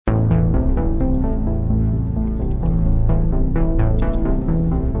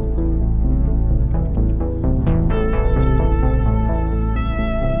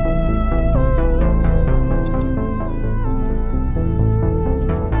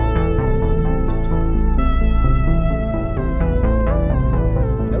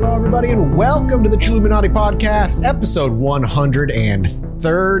everybody, and welcome to the Chilluminati Podcast, episode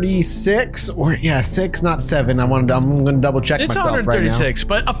 136, or yeah, 6, not 7. I'm going to double check myself right now. It's 136,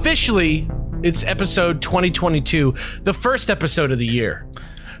 but officially, it's episode 2022, the first episode of the year.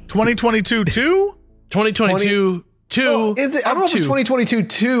 2022 2? 2022 2. Oh, is it? I don't know if it's 2022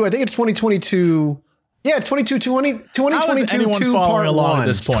 2. I think it's 2022. Yeah, 2022 anyone 2 following part along 1. at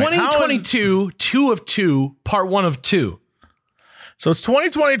this point? 2022 2 of 2, part 1 of 2. So it's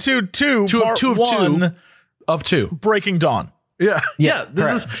 2022 2 part 2 of 1 of 2. Breaking Dawn. Yeah. Yeah,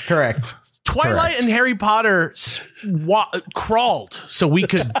 This correct, is correct. Twilight Correct. and Harry Potter crawled so we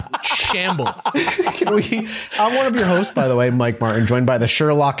could shamble. Can we? I'm one of your hosts, by the way, Mike Martin, joined by the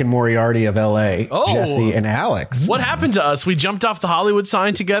Sherlock and Moriarty of LA, Oh. Jesse and Alex. What happened to us? We jumped off the Hollywood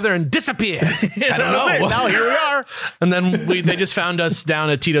sign together and disappeared. I don't know. Now here we are. And then they just found us down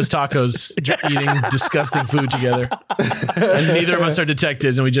at Tito's Tacos eating disgusting food together. And neither of us are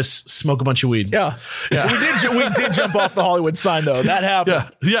detectives, and we just smoke a bunch of weed. Yeah. We did jump off the Hollywood sign, though. That happened.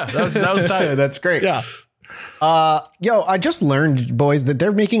 Yeah, that was tight. Yeah, that's great. Yeah. Yo, I just learned, boys, that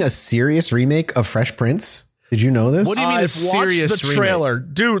they're making a serious remake of Fresh Prince. Did you know this? What do you mean a I've serious watched the remake? trailer.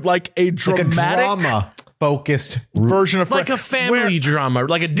 Dude, like a Like a dramatic drama-focused version of Like a family drama,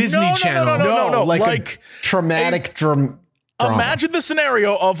 like a Disney Channel. No, like like a traumatic drama. Imagine the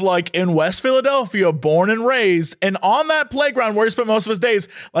scenario of like in West Philadelphia, born and raised, and on that playground where he spent most of his days,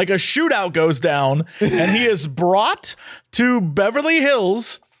 like a shootout goes down and he is brought to Beverly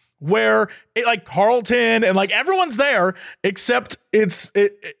Hills where like Carlton and like everyone's there, except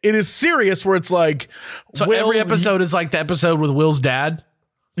it is serious where it's like, So every episode is like the episode with Will's dad.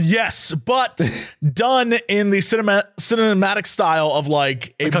 yes, but done in the cinematic style of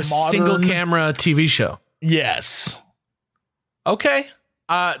like a modern Single camera TV show. Yes. Okay.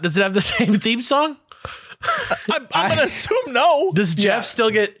 Does it have the same theme song? I'm gonna assume no. Does Jeff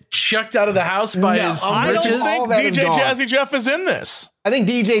still get chucked out of the house by No, his I don't britches? All think that is DJ gone. Jazzy Jeff is in this. I think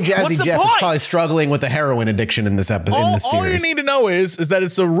DJ What's Jazzy the Jeff is point? probably struggling with a heroin addiction in this episode. In this All you series. need to know is that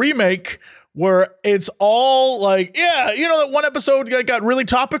it's a remake where it's all like, yeah, you know that one episode that got really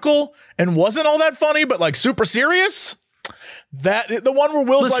topical and wasn't all that funny, but like super serious. That the one where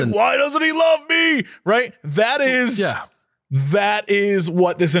Will's Listen. like, why doesn't he love me? Right? That is Yeah. That is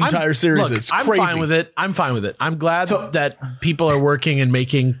what this entire series is. I'm Crazy. fine with it. I'm glad that people are working and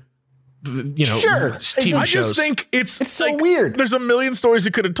making, Sure. TV I shows. just think it's so like, weird. There's a million stories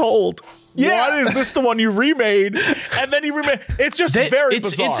you could have told. Yeah. Why is this the one you remade? And then you remade. It's just very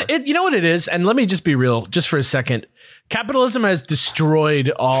bizarre. You know what it is? And let me just be real just for a second. Capitalism has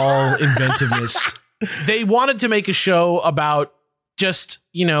destroyed all inventiveness. They wanted to make a show about just,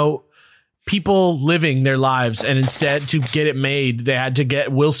 people living their lives, and instead to get it made, they had to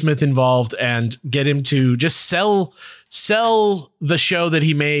get Will Smith involved and get him to just sell the show that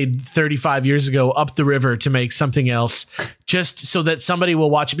he made 35 years ago up the river to make something else, just so that somebody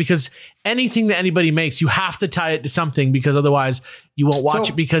will watch it. Because anything that anybody makes, you have to tie it to something, because otherwise you won't watch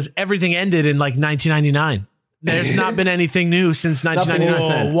it, because everything ended in like 1999. There's not been anything new since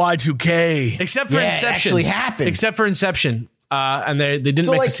 1999. Y2K. Except for Yeah, it Inception. actually happened. Except for Inception. And they didn't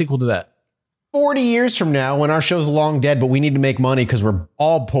So, make like, a sequel to that. 40 years from now, when our show's long dead, but we need to make money because we're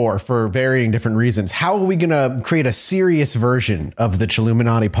all poor for varying different reasons, how are we going to create a serious version of the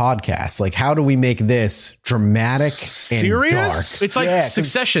Chilluminati podcast? Like, how do we make this dramatic and Serious? dark? It's like Yeah, 'cause-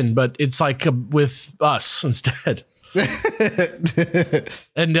 Succession, but it's like with us instead.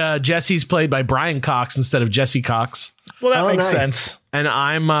 And Jesse's played by Brian Cox instead of Jesse Cox. Well, that Oh, makes nice. sense. And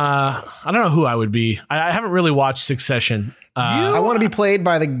I'm I don't know who I would be. I haven't really watched Succession. I want to be played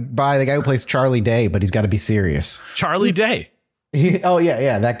by the guy who plays Charlie Day, but he's got to be serious. Charlie Day. Oh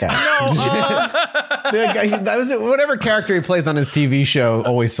yeah, that guy. The guy- that was whatever character he plays on his TV show,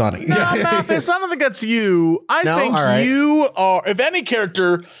 Always Sunny. Mathis, I don't think that's you. I No? think All right. you are, if any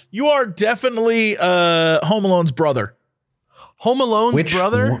character, you are definitely Home Alone's brother. Home Alone's Which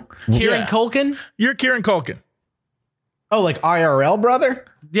brother. one? Kieran Yeah. Culkin. You're Kieran Culkin. Oh, like IRL brother?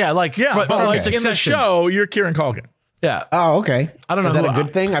 Yeah, like Yeah, from but like in the Succession. show, you're Kieran Culkin. Yeah. Oh, okay. I don't know Is that who a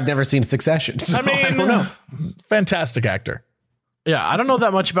good thing? I've never seen Succession. So I mean, don't know. fantastic actor. Yeah, I don't know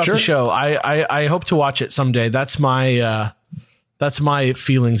that much about Sure. the show. I hope to watch it someday. That's my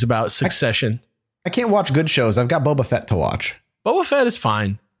feelings about Succession. I can't watch good shows. I've got Boba Fett to watch. Boba Fett is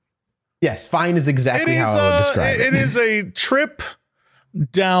fine. Yes, fine is exactly how I would describe it. It is a trip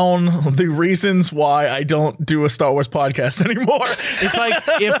down the reasons why I don't do a Star Wars podcast anymore. It's like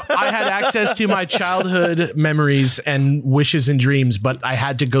if I had access to my childhood memories and wishes and dreams, but I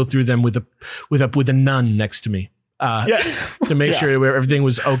had to go through them with a nun next to me. Yes. To make sure everything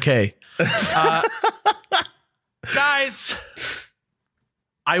was okay. Guys,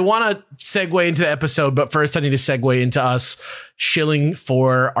 I want to segue into the episode, but first I need to segue into us shilling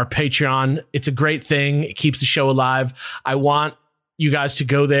for our Patreon. It's a great thing. It keeps the show alive. I want you guys to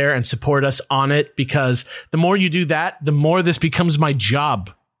go there and support us on it, because the more you do that, the more this becomes my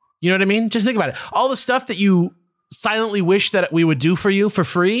job. You know what I mean? Just think about it. All the stuff that you silently wish that we would do for you for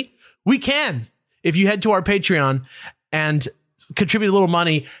free, we can if you head to our Patreon and contribute a little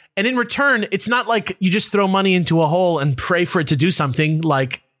money. And in return, it's not like you just throw money into a hole and pray for it to do something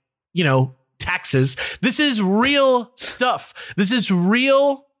like, taxes. This is real stuff. This is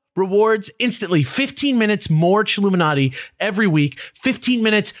real rewards instantly. 15 minutes more Chilluminati every week. 15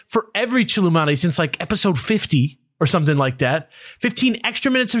 minutes for every Chilluminati since like episode 50 or something like that. 15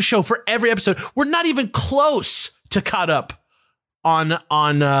 extra minutes of show for every episode. We're not even close to caught up on no,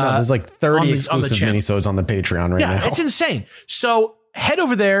 there's like 30 exclusive minisodes on the Patreon right now. It's insane. So head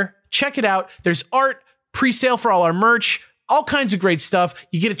over there, check it out. There's art, pre-sale for all our merch, all kinds of great stuff.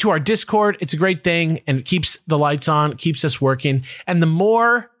 You get it to our Discord. It's a great thing, and it keeps the lights on, keeps us working. And the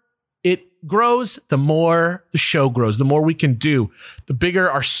more it grows, the more the show grows, the more we can do, the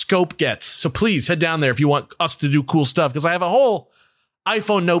bigger our scope gets. So please head down there if you want us to do cool stuff, because I have a whole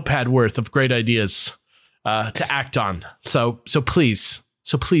iPhone notepad worth of great ideas to act on. So please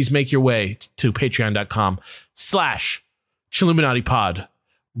make your way to patreon.com/Chilluminati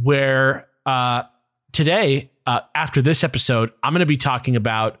where today, after this episode, I'm going to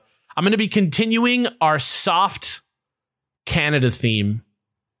be continuing our soft Canada theme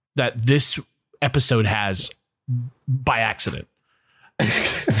that this episode has by accident.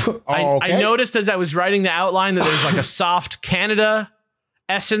 I noticed as I was writing the outline that there's like a soft Canada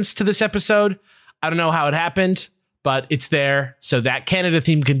essence to this episode. I don't know how it happened, but it's there. So that Canada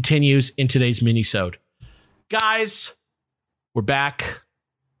theme continues in today's mini-sode. Guys, we're back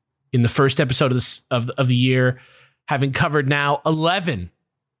in the first episode of the year, having covered now 11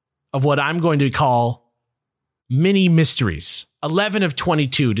 of what I'm going to call mini mysteries. 11 of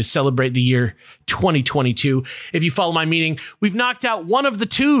 22 to celebrate the year 2022. If you follow my meaning, we've knocked out one of the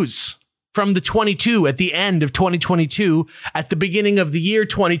twos from the 22 at the end of 2022, at the beginning of the year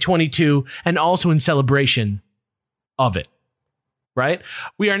 2022, and also in celebration of it, right?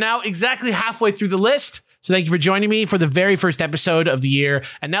 We are now exactly halfway through the list. So thank you for joining me for the very first episode of the year.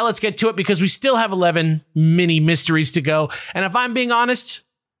 And now let's get to it, because we still have 11 mini mysteries to go. And if I'm being honest,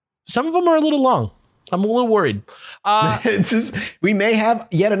 some of them are a little long. I'm a little worried. We may have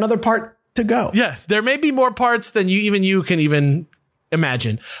yet another part to go. Yeah, there may be more parts than you can even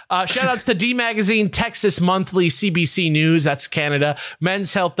imagine. Shout outs to D Magazine, Texas Monthly, CBC News, that's Canada,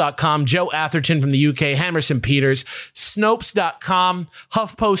 menshealth.com, Joe Atherton from the UK, Hammerson Peters, Snopes.com,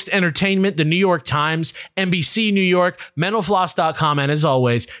 HuffPost Entertainment, the New York Times, NBC New York, mentalfloss.com, and as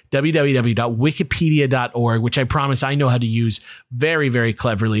always, www.wikipedia.org, which I promise I know how to use very, very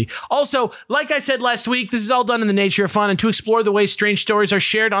cleverly. Also, like I said last week, this is all done in the nature of fun and to explore the way strange stories are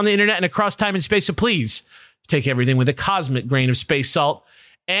shared on the internet and across time and space. So please take everything with a cosmic grain of space salt.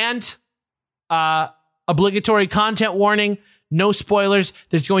 And obligatory content warning, no spoilers.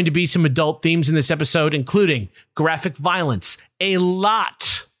 There's going to be some adult themes in this episode, including graphic violence, a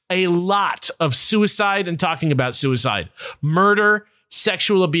lot of suicide and talking about suicide, murder,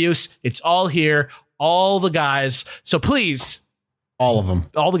 sexual abuse. It's all here, all the guys. So please, all of them,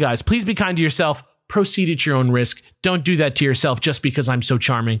 all the guys, please be kind to yourself. Proceed at your own risk. Don't do that to yourself just because I'm so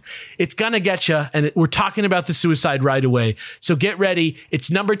charming. It's going to get you. And we're talking about the suicide right away. So get ready. It's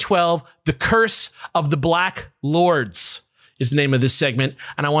number 12. The Curse of the Black Lords is the name of this segment.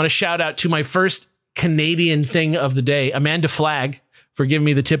 And I want to shout out to my first Canadian thing of the day, Amanda Flagg, for giving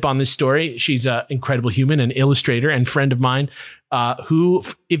me the tip on this story. She's an incredible human, an illustrator and friend of mine, who,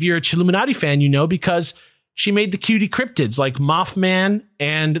 if you're a Chilluminati fan, you know, because she made the cutie cryptids like Mothman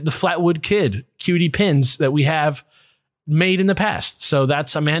and the Flatwood Kid cutie pins that we have made in the past. So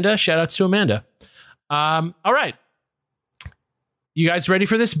that's Amanda. Shout outs to Amanda. All right. You guys ready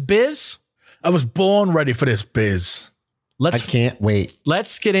for this biz? I was born ready for this biz. I can't wait.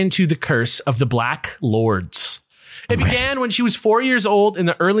 Let's get into the Curse of the Black Lords. It began when she was 4 years old in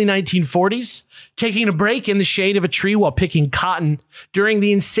the early 1940s, taking a break in the shade of a tree while picking cotton during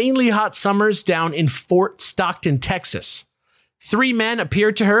the insanely hot summers down in Fort Stockton, Texas. 3 men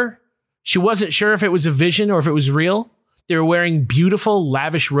appeared to her. She wasn't sure if it was a vision or if it was real. They were wearing beautiful,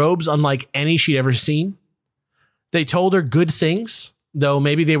 lavish robes unlike any she'd ever seen. They told her good things, though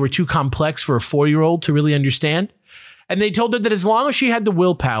maybe they were too complex for a 4-year-old to really understand. And they told her that as long as she had the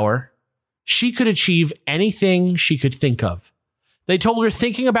willpower, she could achieve anything she could think of. They told her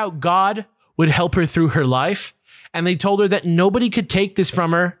thinking about God would help her through her life. And they told her that nobody could take this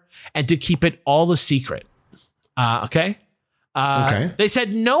from her and to keep it all a secret. Okay. They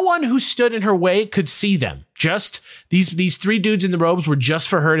said no one who stood in her way could see them. Just these three dudes in the robes were just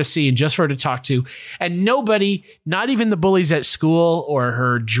for her to see and just for her to talk to. And nobody, not even the bullies at school or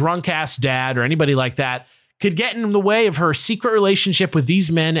her drunk ass dad or anybody like that, could get in the way of her secret relationship with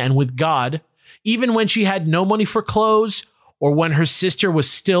these men and with God, even when she had no money for clothes or when her sister was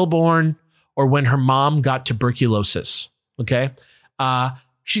stillborn or when her mom got tuberculosis. Okay.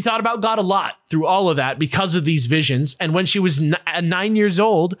 She thought about God a lot through all of that because of these visions. And when she was 9 years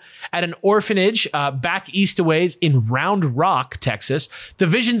old at an orphanage back east a ways in Round Rock, Texas, the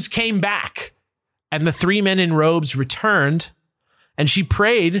visions came back and the three men in robes returned and she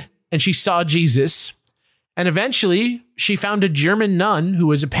prayed and she saw Jesus. And eventually she found a German nun who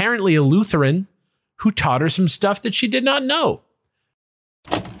was apparently a Lutheran who taught her some stuff that she did not know.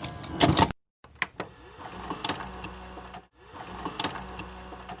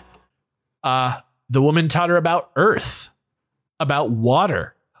 The woman taught her about earth, about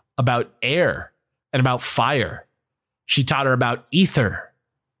water, about air, and about fire. She taught her about ether.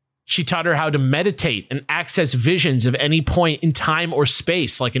 She taught her how to meditate and access visions of any point in time or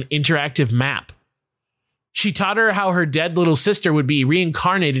space, like an interactive map. She taught her how her dead little sister would be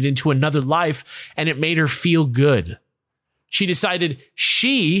reincarnated into another life, and it made her feel good. She decided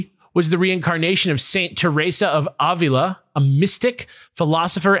she was the reincarnation of Saint Teresa of Avila, a mystic,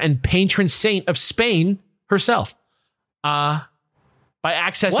 philosopher, and patron saint of Spain herself, by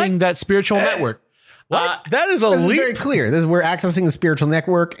accessing that spiritual network. That is a This is leap. very clear. We're accessing the spiritual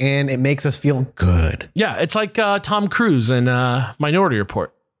network, and it makes us feel good. Yeah, it's like Tom Cruise in Minority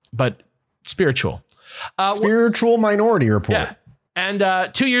Report, but spiritual. Spiritual Minority Report. Yeah.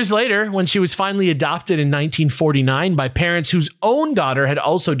 And 2 years later, when she was finally adopted in 1949 by parents whose own daughter had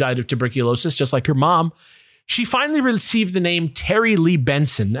also died of tuberculosis, just like her mom, she finally received the name Terry Lee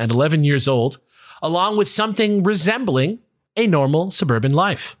Benson at 11 years old, along with something resembling a normal suburban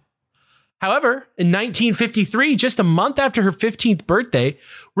life. However, in 1953, just a month after her 15th birthday,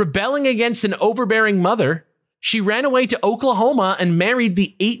 rebelling against an overbearing mother, she ran away to Oklahoma and married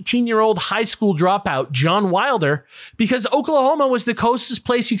the 18-year-old high school dropout, John Wilder, because Oklahoma was the closest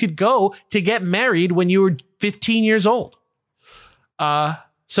place you could go to get married when you were 15 years old.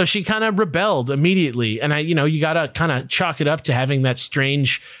 So she kind of rebelled immediately. And you got to kind of chalk it up to having that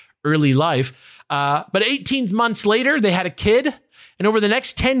strange early life. But 18 months later, they had a kid. And over the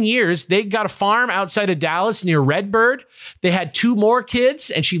next 10 years, they got a farm outside of Dallas near Redbird. They had 2 more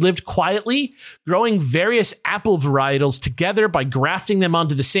kids, and she lived quietly, growing various apple varietals together by grafting them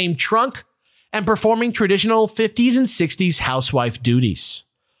onto the same trunk and performing traditional 50s and 60s housewife duties.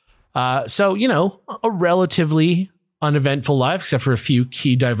 So, a relatively uneventful life, except for a few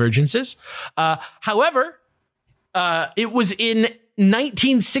key divergences. However, it was in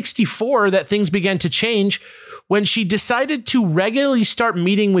 1964 that things began to change when she decided to regularly start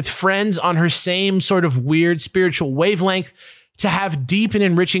meeting with friends on her same sort of weird spiritual wavelength to have deep and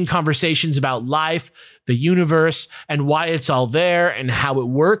enriching conversations about life, the universe, and why it's all there and how it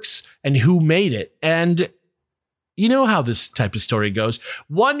works and who made it. And you know how this type of story goes.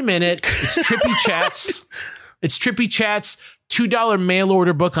 1 minute, it's trippy chats. It's trippy chats, $2 mail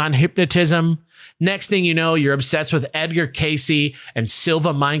order book on hypnotism. Next thing you know, you're obsessed with Edgar Cayce and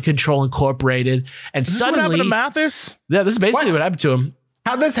Silva Mind Control Incorporated. And Is this suddenly, what happened to Mathis? Yeah, this is basically what happened to him.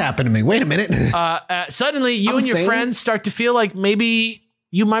 How'd this happen to me? Wait a minute. Suddenly, you I'm and your saying- friends start to feel like maybe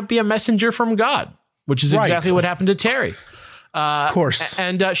you might be a messenger from God, which is exactly what happened to Terry. Of course.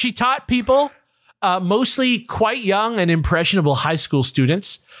 And she taught people, mostly quite young and impressionable high school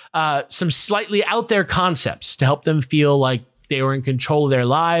students, some slightly out there concepts to help them feel like they were in control of their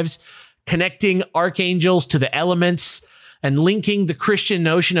lives, connecting archangels to the elements, and linking the Christian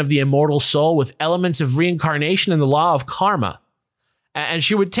notion of the immortal soul with elements of reincarnation and the law of karma. And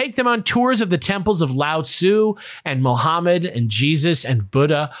she would take them on tours of the temples of Lao Tzu and Mohammed and Jesus and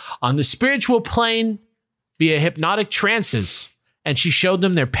Buddha on the spiritual plane via hypnotic trances. And she showed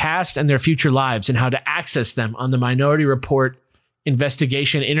them their past and their future lives and how to access them on the Minority Report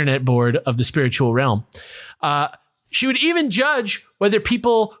investigation internet board of the spiritual realm. She would even judge whether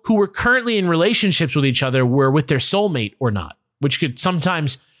people who were currently in relationships with each other were with their soulmate or not, which could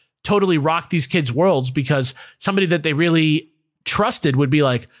sometimes totally rock these kids' worlds because somebody that they really trusted would be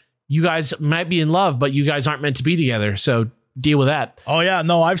like, you guys might be in love, but you guys aren't meant to be together. So deal with that. Oh, yeah.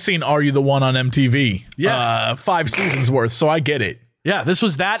 No, I've seen Are You the One on MTV. Yeah. 5 seasons worth. So I get it. Yeah, this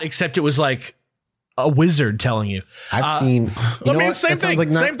was that, except it was like a wizard telling you. I've seen. Same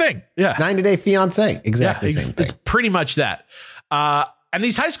thing. Same thing. Yeah. 90 Day Fiance. Exactly Yeah, the same thing. It's pretty much that. And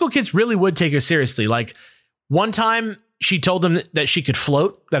these high school kids really would take her seriously. Like one time she told them that she could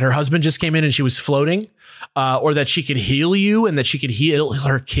float, that her husband just came in and she was floating, or that she could heal you and that she could heal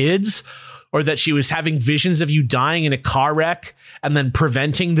her kids, or that she was having visions of you dying in a car wreck and then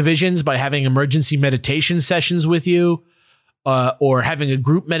preventing the visions by having emergency meditation sessions with you, or having a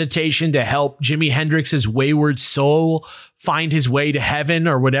group meditation to help Jimi Hendrix's wayward soul find his way to heaven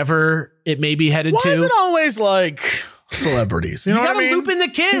or whatever it may be headed to. Why is it always like celebrities? You know what I mean? Loop in the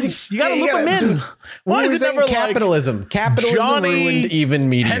kids. You gotta loop them in. Why is it never capitalism? Like Capitalism Johnny ruined even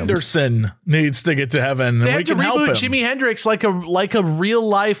mediums. Henderson needs to get to heaven, They and had we to can help him. reboot Jimi Hendrix like a real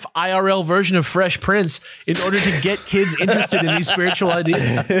life IRL version of Fresh Prince in order to get kids interested in these spiritual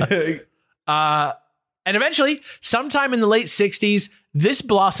ideas. And eventually, sometime in the late 60s, this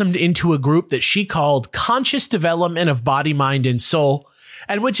blossomed into a group that she called Conscious Development of Body, Mind, and Soul,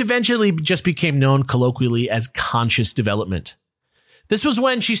 and which eventually just became known colloquially as Conscious Development. This was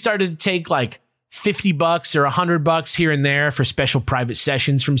when she started to take like $50 or $100 here and there for special private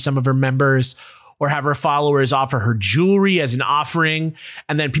sessions from some of her members, or have her followers offer her jewelry as an offering.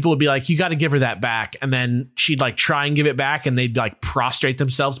 And then people would be like, you got to give her that back. And then she'd like try and give it back. And they'd like prostrate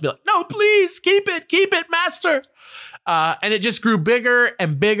themselves and be like, no, please keep it, master. And it just grew bigger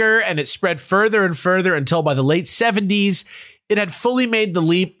and bigger, and it spread further and further until by the late 70s, it had fully made the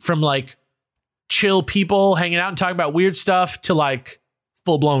leap from like chill people hanging out and talking about weird stuff to like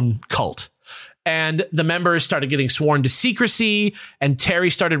full blown cult. And the members started getting sworn to secrecy, and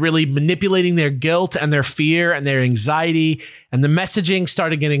Terry started really manipulating their guilt and their fear and their anxiety. And the messaging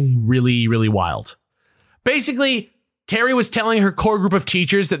started getting really, really wild. Basically, Terry was telling her core group of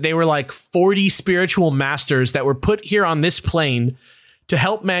teachers that they were like 40 spiritual masters that were put here on this plane to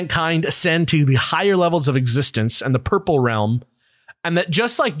help mankind ascend to the higher levels of existence and the purple realm. And that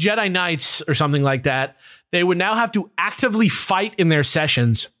just like Jedi Knights or something like that, they would now have to actively fight in their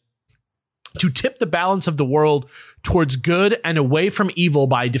sessions to tip the balance of the world towards good and away from evil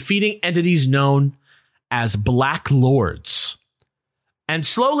by defeating entities known as Black Lords. And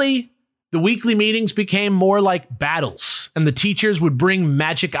slowly, the weekly meetings became more like battles, and the teachers would bring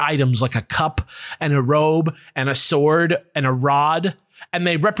magic items like a cup and a robe and a sword and a rod, and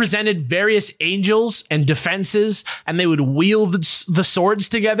they represented various angels and defenses, and they would wield the swords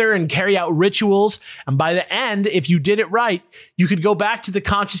together and carry out rituals. And by the end, if you did it right, you could go back to the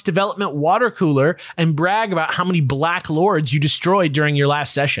Conscious Development water cooler and brag about how many Black Lords you destroyed during your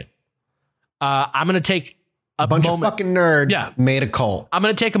last session. I'm going to take a bunch moment. of fucking nerds made a cult. I'm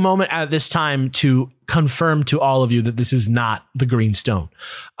going to take a moment at this time to confirm to all of you that this is not the Green Stone.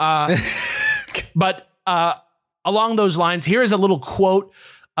 But along those lines, here is a little quote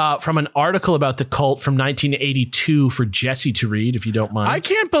from an article about the cult from 1982 for Jesse to read, if you don't mind. I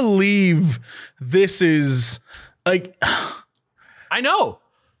can't believe this is like. I know.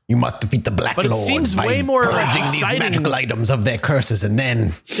 You must defeat the Black But it Lords seems by way more purging these exciting. magical items of their curses, and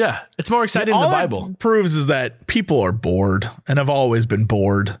then Yeah, it's more exciting than All the that Bible. proves is that people are bored and have always been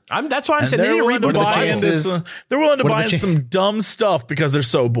bored. That's why I'm And saying they they're need to willing to reboot the buy Bible. into they're willing to What are buy the into some dumb stuff because they're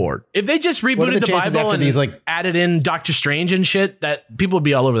so bored. If they just What are rebooted the the chances Bible after and these, like- added in Doctor Strange and shit, that people would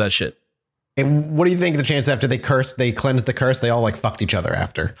be all over that shit. and what do you think the chance after they cleansed the curse, they all like fucked each other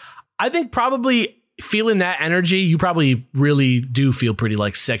after? I think probably feeling that energy, you probably really do feel pretty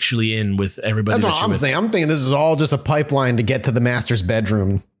like sexually in with everybody. That's that what you're I'm with. saying. I'm thinking this is all just a pipeline to get to the master's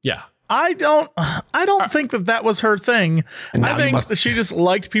bedroom. Yeah. I don't think that was her thing. And now I you think must- that she just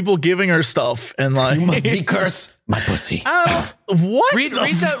liked people giving her stuff and like You must decurse my pussy what? Read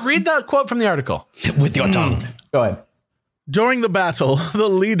the quote from the article. with your tongue. Go ahead. During the battle, the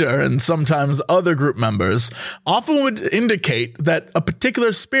leader and sometimes other group members often would indicate that a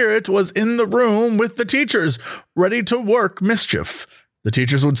particular spirit was in the room with the teachers, ready to work mischief. The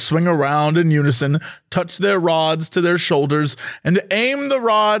teachers would swing around in unison, touch their rods to their shoulders, and aim the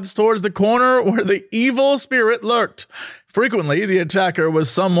rods towards the corner where the evil spirit lurked. Frequently, the attacker was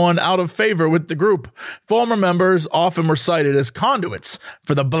someone out of favor with the group. Former members often were cited as conduits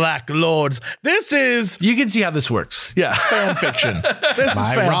for the Black Lords. This is You can see how this works. Yeah. fan fiction. This is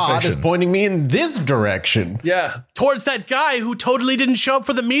My fan rod is fiction. pointing me in this direction. Yeah. Towards that guy who totally didn't show up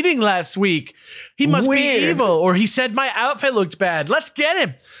for the meeting last week. He must be Weird. evil, or he said my outfit looked bad. Let's get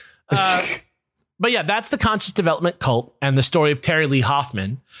him. But yeah, that's the Conscious Development cult and the story of Terry Lee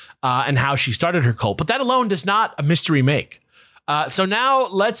Hoffman and how she started her cult. But that alone does not a mystery make. So now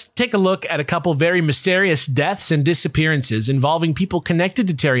let's take a look at a couple very mysterious deaths and disappearances involving people connected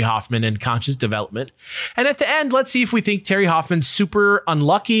to Terry Hoffman and Conscious Development. And at the end, let's see if we think Terry Hoffman's super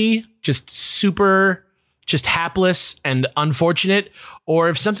unlucky, just hapless and unfortunate, or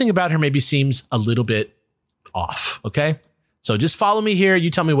if something about her maybe seems a little bit off. Okay. So just follow me here.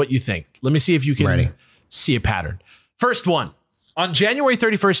 You tell me what you think. Let me see if you can Ready. see a pattern. First one. On January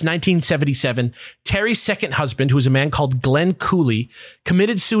 31st, 1977, Terry's second husband, who was a man called Glenn Cooley,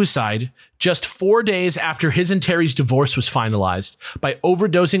 committed suicide just 4 days after his and Terry's divorce was finalized by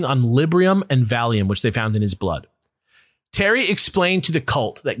overdosing on Librium and Valium, which they found in his blood. Terry explained to the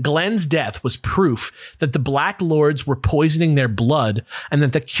cult that Glenn's death was proof that the Black Lords were poisoning their blood and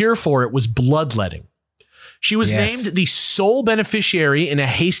that the cure for it was bloodletting. She was named the sole beneficiary in a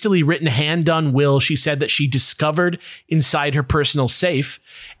hastily written hand-done will she said that she discovered inside her personal safe.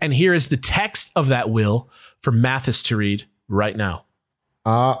 And here is the text of that will for Mathis to read right now.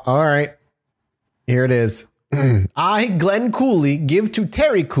 All right. Here it is. I, Glenn Cooley, give to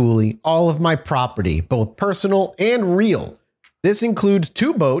Terry Cooley all of my property, both personal and real. This includes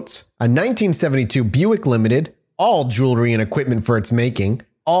 2 boats, a 1972 Buick Limited, all jewelry and equipment for its making,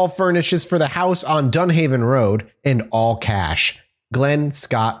 all furnishes for the house on Dunhaven Road, and all cash. Glenn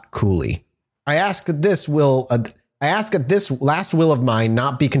Scott Cooley. I ask that this last will of mine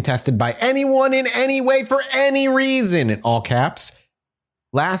not be contested by anyone in any way for any reason, in all caps.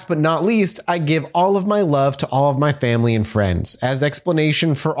 Last but not least, I give all of my love to all of my family and friends. As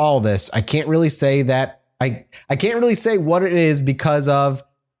explanation for all this, I can't really say that I can't really say what it is because of,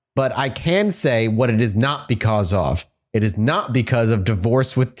 but I can say what it is not because of. It is not because of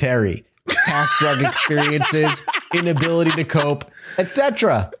divorce with Terry, past drug experiences, inability to cope,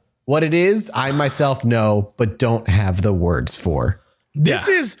 etc. What it is, I myself know, but don't have the words for. This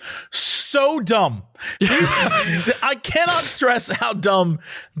is so dumb. I cannot stress how dumb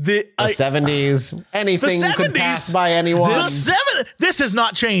the 70s, anything the 70s, could pass by anyone. This has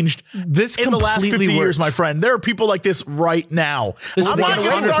not changed this in the last 50 years, my friend. There are people like this right now. I'm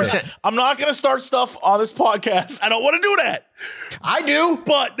not going to start stuff on this podcast. I don't want to do that. I do.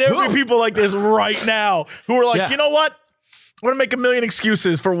 But there will be people like this right now who are like, you know what? I'm going to make a million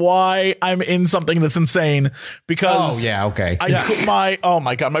excuses for why I'm in something that's insane because oh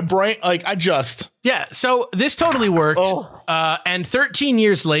my God, my brain, like so this totally worked. And 13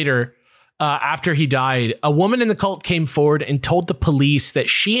 years later, after he died, a woman in the cult came forward and told the police that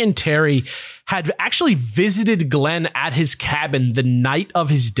she and Terry had actually visited Glenn at his cabin the night of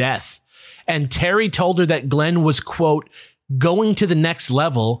his death. And Terry told her that Glenn was, quote, going to the next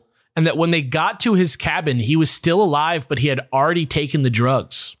level, and that when they got to his cabin, he was still alive, but he had already taken the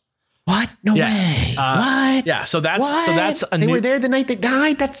drugs. What? No way. What? Yeah. So that's they were there the night they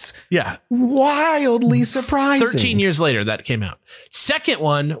died. That's wildly surprising. 13 years later, that came out. Second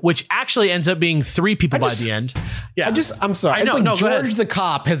one, which actually ends up being 3 people by the end. Yeah. I'm sorry. It's like George the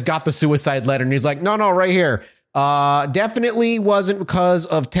cop has got the suicide letter and he's like, no, right here. Definitely wasn't because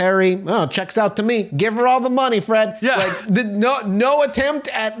of Terry. Oh, checks out to me. Give her all the money, Fred. Yeah. Like no attempt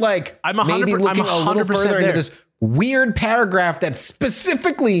at maybe looking a little further into this weird paragraph that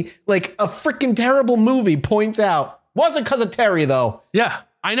specifically like a freaking terrible movie points out. Wasn't because of Terry though. Yeah,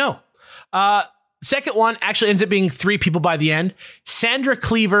 I know. Second one actually ends up being 3 people by the end. Sandra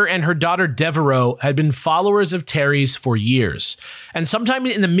Cleaver and her daughter Devereaux had been followers of Terry's for years. And sometime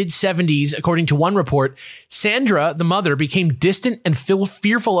in the mid-70s, according to one report, Sandra, the mother, became distant and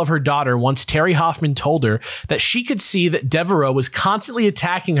fearful of her daughter once Terry Hoffman told her that she could see that Devereaux was constantly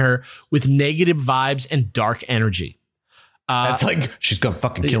attacking her with negative vibes and dark energy. That's like, she's going to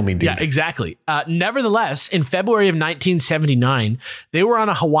fucking kill me, dude. Yeah, exactly. Nevertheless, in February of 1979, they were on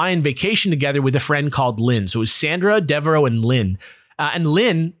a Hawaiian vacation together with a friend called Lynn. So it was Sandra, Devereaux, and Lynn. And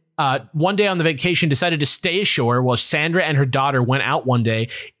Lynn, one day on the vacation, decided to stay ashore while Sandra and her daughter went out one day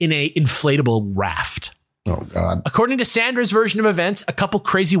in a inflatable raft. Oh, God. According to Sandra's version of events, a couple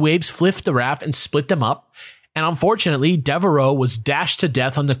crazy waves flipped the raft and split them up. And unfortunately, Devereaux was dashed to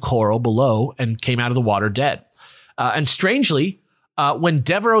death on the coral below and came out of the water dead. And strangely, when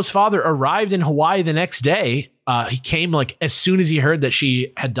Devereaux's father arrived in Hawaii the next day, he came like as soon as he heard that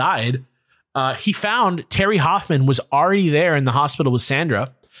she had died. He found Terry Hoffman was already there in the hospital with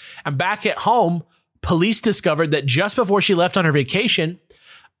Sandra. And back at home, police discovered that just before she left on her vacation,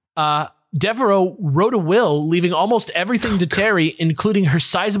 Devereaux wrote a will leaving almost everything to Terry, including her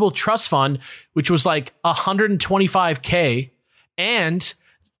sizable trust fund, which was like $125K. And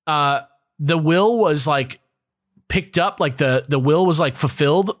the will was like picked up, like the will was like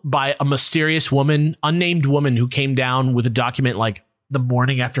fulfilled by a mysterious woman, unnamed woman, who came down with a document like the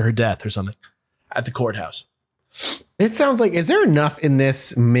morning after her death or something at the courthouse. It sounds like, is there enough in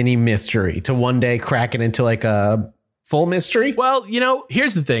this mini mystery to one day crack it into like a full mystery? Well,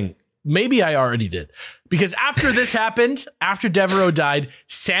 here's the thing. Maybe I already did, because after this happened, after Devereaux died,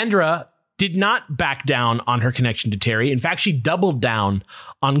 Sandra did not back down on her connection to Terry. In fact, she doubled down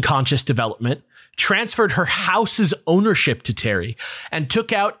on conscious development. transferred her house's ownership to Terry, and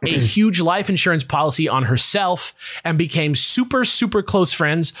took out a huge life insurance policy on herself, and became super, super close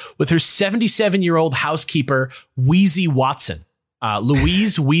friends with her 77-year-old housekeeper, Wheezy Watson.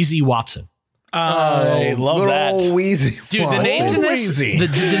 Louise Wheezy Watson. I love that. Wheezy. Dude, the names in this,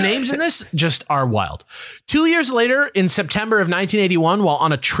 the names in this just are wild. 2 years later, in September of 1981, while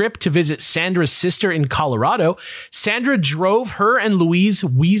on a trip to visit Sandra's sister in Colorado, Sandra drove her and Louise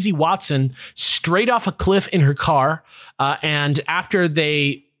Wheezy Watson straight off a cliff in her car. And after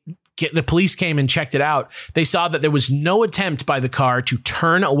the police came and checked it out, they saw that there was no attempt by the car to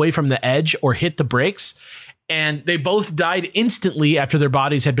turn away from the edge or hit the brakes. And they both died instantly after their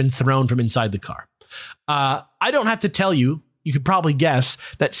bodies had been thrown from inside the car. I don't have to tell you, you could probably guess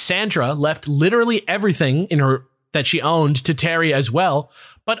that Sandra left literally everything in her that she owned to Terry as well.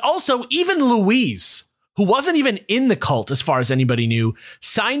 But also even Louise, who wasn't even in the cult as far as anybody knew,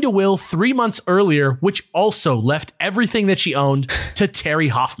 signed a will 3 months earlier, which also left everything that she owned to Terry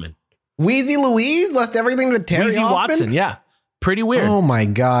Hoffman. Wheezy Louise left everything to Terry Wheezy Hoffman? Watson, yeah. Pretty weird. Oh my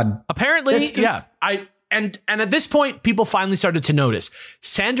God. Apparently, yeah. And at this point, people finally started to notice.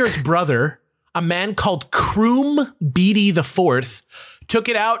 Sandra's brother, a man called Croom Beatty IV, took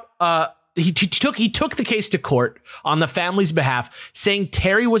it out. He took the case to court on the family's behalf, saying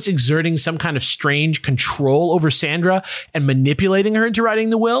Terry was exerting some kind of strange control over Sandra and manipulating her into writing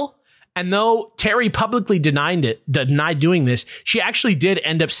the will. And though Terry publicly denied doing this, she actually did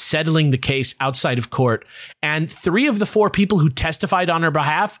end up settling the case outside of court. And 3 of the 4 people who testified on her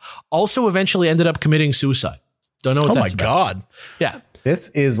behalf also eventually ended up committing suicide. Don't know what that's about. God. Yeah. This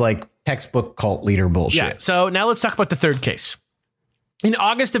is like textbook cult leader bullshit. Yeah. So now let's talk about the third case. In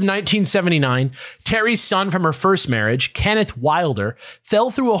August of 1979, Terry's son from her first marriage, Kenneth Wilder, fell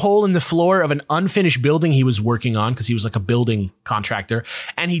through a hole in the floor of an unfinished building he was working on because he was like a building contractor,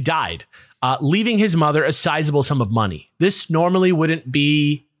 and he died, leaving his mother a sizable sum of money. This normally wouldn't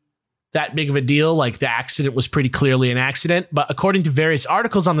be that big of a deal. Like, the accident was pretty clearly an accident, but according to various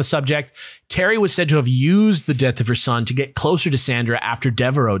articles on the subject, Terry was said to have used the death of her son to get closer to Sandra after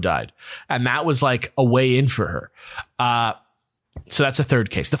Devereaux died. And that was like a way in for her. So that's a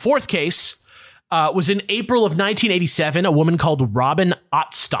third case. The fourth case was in April of 1987. A woman called Robin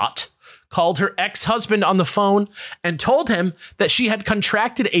Ottstott called her ex-husband on the phone and told him that she had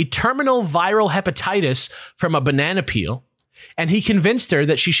contracted a terminal viral hepatitis from a banana peel. And he convinced her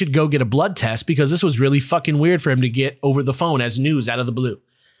that she should go get a blood test because this was really fucking weird for him to get over the phone as news out of the blue.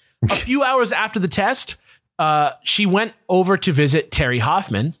 A few hours after the test, she went over to visit Terry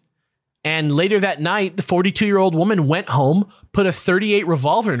Hoffman. And later that night, the 42-year-old woman went home, put a .38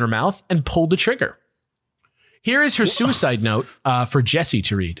 revolver in her mouth, and pulled the trigger. Here is her suicide note for Jesse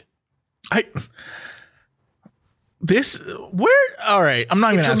to read. All right, I'm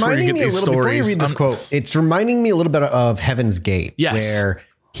not going to ask where you get these stories. Before you read this quote, it's reminding me a little bit of Heaven's Gate, yes, where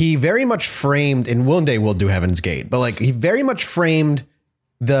he very much framed, and one day we'll do Heaven's Gate, but like he very much framed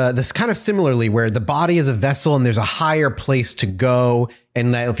this kind of similarly, where the body is a vessel and there's a higher place to go,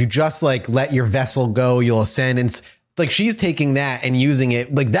 and that if you just like let your vessel go, you'll ascend. And it's like she's taking that and using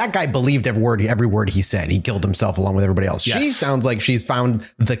it. Like, that guy believed every word he said. He killed himself along with everybody else. Yes. She sounds like she's found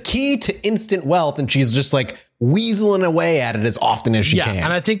the key to instant wealth, and she's just like weaseling away at it as often as she can.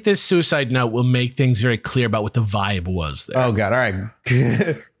 And I think this suicide note will make things very clear about what the vibe was there. Oh God. All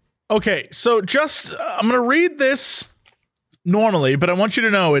right. Okay. So I'm going to read this normally, but I want you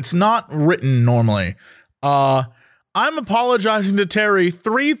to know it's not written normally. I'm apologizing to Terry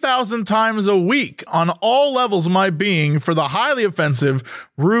 3,000 times a week on all levels of my being for the highly offensive,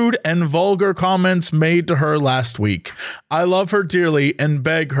 rude, and vulgar comments made to her last week. I love her dearly and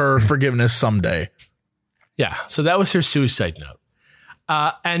beg her forgiveness someday. Yeah, so that was her suicide note.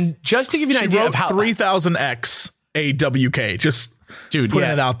 And just to give you an idea of how 3000X AWK, just putting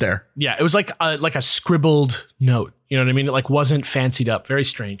it out there. Yeah, it was like a scribbled note. You know what I mean? It like wasn't fancied up. Very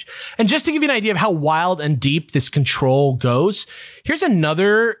strange. And just to give you an idea of how wild and deep this control goes, here's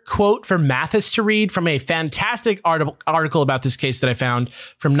another quote from Mathis to read from a fantastic article about this case that I found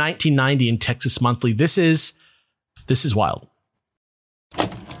from 1990 in Texas Monthly. This is wild.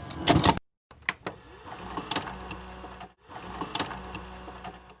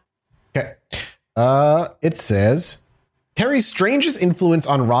 Okay. It says, Terry's strangest influence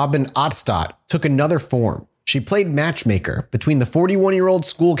on Robin Ottstott took another form. She played matchmaker between the 41-year-old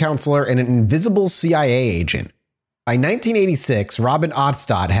school counselor and an invisible CIA agent. By 1986, Robin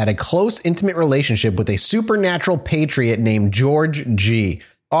Ottstott had a close, intimate relationship with a supernatural patriot named George G.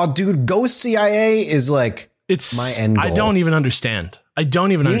 Oh, dude, Ghost CIA is like my end goal. I don't even understand.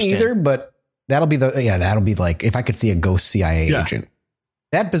 Me either, but that'll be like if I could see a Ghost CIA agent.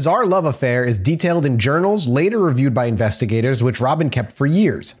 That bizarre love affair is detailed in journals later reviewed by investigators, which Robin kept for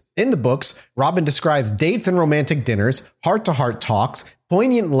years. In the books, Robin describes dates and romantic dinners, heart-to-heart talks,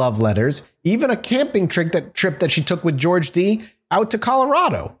 poignant love letters, even a camping trip that she took with George D. out to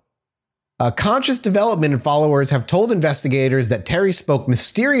Colorado. Conscious Development followers have told investigators that Terry spoke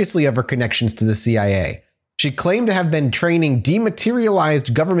mysteriously of her connections to the CIA. She claimed to have been training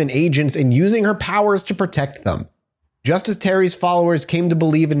dematerialized government agents and using her powers to protect them. Just as Terry's followers came to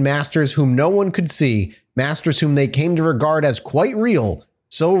believe in masters whom no one could see, masters whom they came to regard as quite real,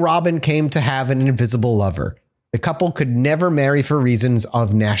 so Robin came to have an invisible lover. The couple could never marry for reasons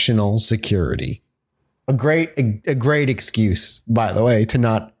of national security. A great excuse, by the way, to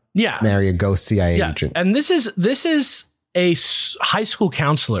not marry a ghost CIA agent. And this is a high school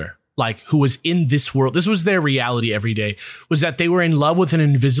counselor, like, who was in this world. This was their reality every day, was that they were in love with an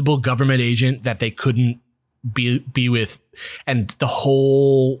invisible government agent that they couldn't be with. And the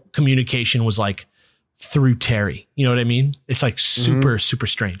whole communication was like through Terry. You know what I mean? It's like super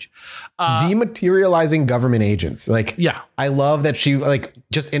strange. Dematerializing government agents. Like, I love that she, like,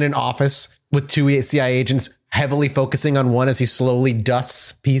 just in an office with two CIA agents, heavily focusing on one as he slowly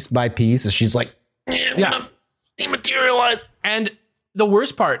dusts piece by piece. As she's like, dematerialize. And the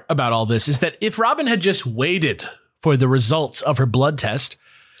worst part about all this is that if Robin had just waited for the results of her blood test,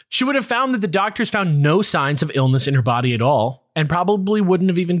 she would have found that the doctors found no signs of illness in her body at all and probably wouldn't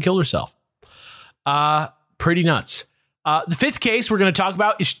have even killed herself. Pretty nuts. The fifth case we're going to talk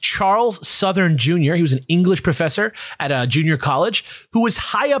about is Charles Southern Jr. He was an English professor at a junior college who was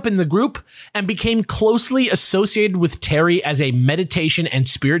high up in the group and became closely associated with Terry as a meditation and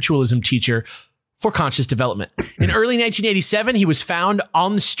spiritualism teacher for Conscious Development. In early 1987, he was found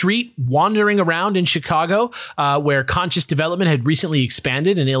on the street wandering around in Chicago, where Conscious Development had recently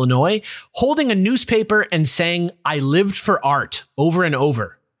expanded in Illinois, holding a newspaper and saying, "I lived for art," over and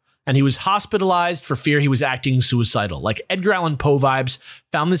over. And he was hospitalized for fear he was acting suicidal. Like Edgar Allan Poe vibes,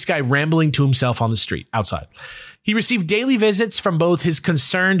 found this guy rambling to himself on the street outside. He received daily visits from both his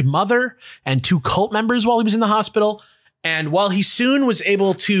concerned mother and 2 cult members while he was in the hospital. And while he soon was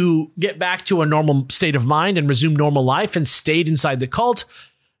able to get back to a normal state of mind and resume normal life and stayed inside the cult,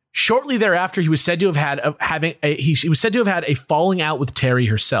 shortly thereafter, he was said to have had a falling out with Terry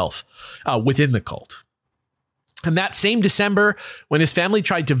herself within the cult. And that same December, when his family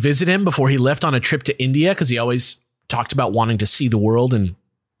tried to visit him before he left on a trip to India, because he always talked about wanting to see the world and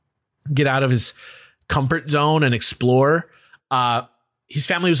get out of his comfort zone and explore, his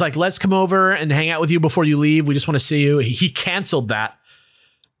family was like, "Let's come over and hang out with you before you leave. We just want to see you." He canceled that,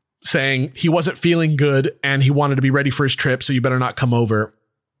 saying he wasn't feeling good and he wanted to be ready for his trip, so you better not come over.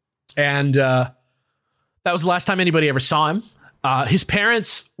 And that was the last time anybody ever saw him. His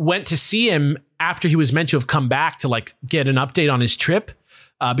parents went to see him after he was meant to have come back to, like, get an update on his trip,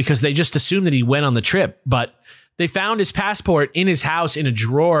 because they just assumed that he went on the trip. But they found his passport in his house in a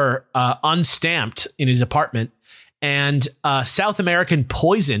drawer, unstamped, in his apartment. And South American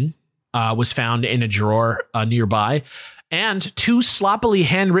poison was found in a drawer nearby, and 2 sloppily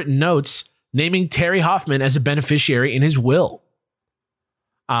handwritten notes naming Terry Hoffman as a beneficiary in his will.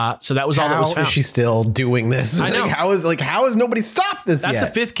 So that was all that was found. How is she still doing this? I know. How has nobody stopped this yet? That's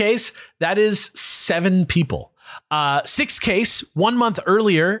the 5th case. That is 7 people. 6th case, 1 month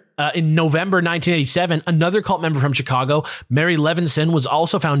earlier, in November 1987, another cult member from Chicago, Mary Levinson, was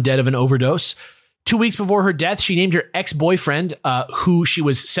also found dead of an overdose. 2 weeks before her death, she named her ex-boyfriend, who she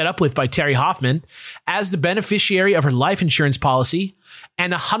was set up with by Terry Hoffman, as the beneficiary of her life insurance policy,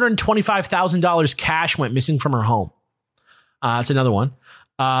 and $125,000 cash went missing from her home. That's another one.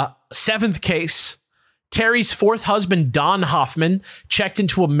 7th case, Terry's 4th husband, Don Hoffman, checked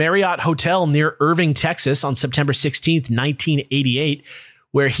into a Marriott hotel near Irving, Texas on September 16th, 1988,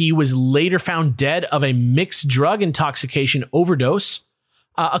 where he was later found dead of a mixed drug intoxication overdose.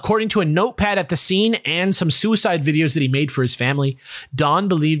 According to a notepad at the scene and some suicide videos that he made for his family, Don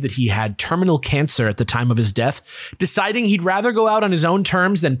believed that he had terminal cancer at the time of his death, deciding he'd rather go out on his own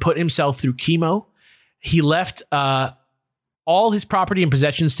terms than put himself through chemo. He left all his property and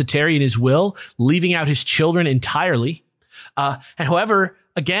possessions to Terry in his will, leaving out his children entirely. And however,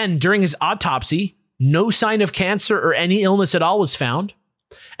 again, during his autopsy, no sign of cancer or any illness at all was found.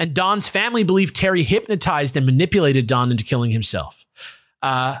 And Don's family believed Terry hypnotized and manipulated Don into killing himself.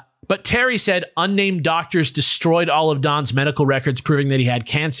 But Terry said unnamed doctors destroyed all of Don's medical records, proving that he had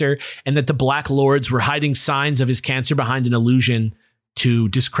cancer and that the Black Lords were hiding signs of his cancer behind an illusion to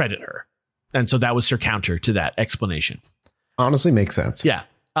discredit her. And so that was her counter to that explanation. Honestly makes sense. Yeah.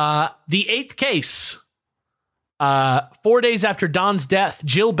 The 8th case, 4 days after Don's death,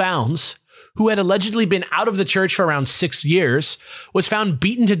 Jill Bounds, who had allegedly been out of the church for around 6 years, was found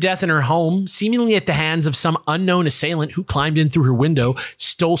beaten to death in her home, seemingly at the hands of some unknown assailant who climbed in through her window,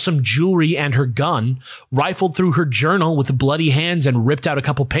 stole some jewelry and her gun, rifled through her journal with bloody hands, and ripped out a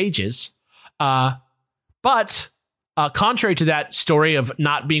couple pages. But contrary to that story of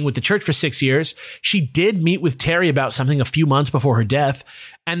not being with the church for 6 years, she did meet with Terry about something a few months before her death.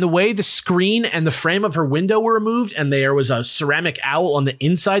 And the way the screen and the frame of her window were removed, and there was a ceramic owl on the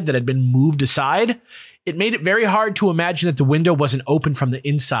inside that had been moved aside, it made it very hard to imagine that the window wasn't open from the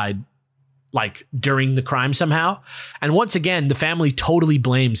inside, like during the crime somehow. And once again, the family totally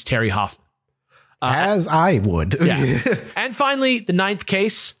blames Terry Hoffman. As I would. Yeah. And finally, the ninth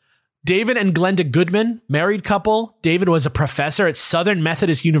case. David and Glenda Goodman, married couple. David was a professor at Southern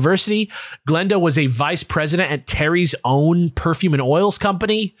Methodist University. Glenda was a vice president at Terry's own perfume and oils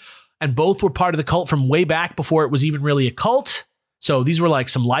company. And both were part of the cult from way back before it was even really a cult. So these were like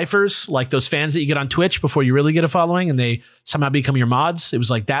some lifers, like those fans that you get on Twitch before you really get a following and they somehow become your mods. It was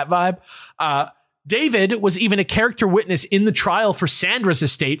like that vibe. David was even a character witness in the trial for Sandra's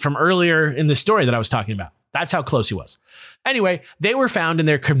estate from earlier in the story that I was talking about. That's how close he was. Anyway, they were found in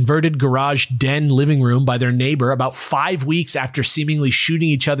their converted garage den living room by their neighbor about 5 weeks after seemingly shooting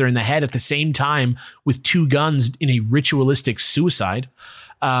each other in the head at the same time with 2 guns in a ritualistic suicide.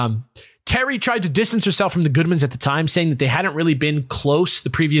 Terry tried to distance herself from the Goodmans at the time, saying that they hadn't really been close the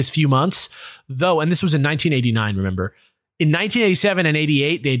previous few months, though, and this was in 1989, remember. In 1987 and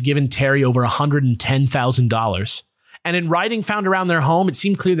 88, they had given Terry over $110,000. And in writing found around their home, it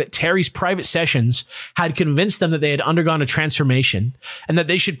seemed clear that Terry's private sessions had convinced them that they had undergone a transformation and that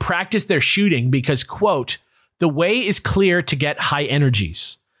they should practice their shooting because, quote, the way is clear to get high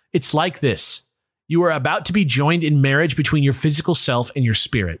energies. It's like this. You are about to be joined in marriage between your physical self and your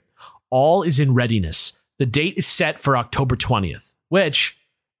spirit. All is in readiness. The date is set for October 20th, which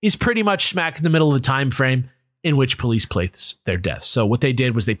is pretty much smack in the middle of the time frame in which police placed their deaths. So what they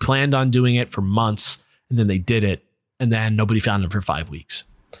did was they planned on doing it for months, and then they did it. And then nobody found him for 5 weeks.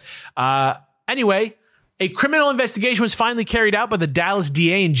 Anyway, a criminal investigation was finally carried out by the Dallas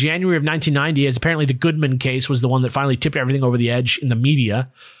DA in January of 1990, as apparently the Goodman case was the one that finally tipped everything over the edge in the media.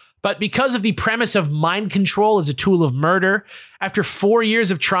 But because of the premise of mind control as a tool of murder, after 4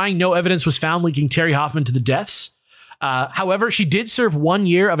 years of trying, no evidence was found linking Terry Hoffman to the deaths. However, she did serve 1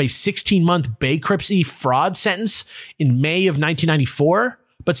 year of a 16-month bankruptcy fraud sentence in May of 1994.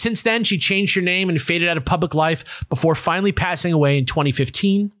 But since then, she changed her name and faded out of public life before finally passing away in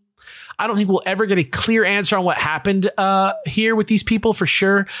 2015. I don't think we'll ever get a clear answer on what happened here with these people for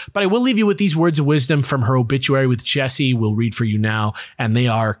sure. But I will leave you with these words of wisdom from her obituary with Jesse. We'll read for you now. And they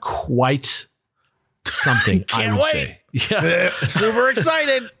are quite something, I would say. Yeah. Super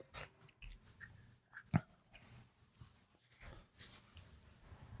excited.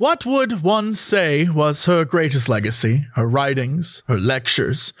 What would one say was her greatest legacy? Her writings, her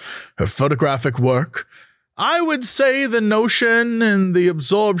lectures, her photographic work? I would say the notion and the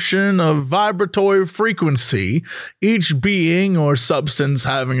absorption of vibratory frequency, each being or substance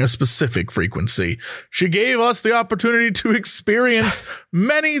having a specific frequency. She gave us the opportunity to experience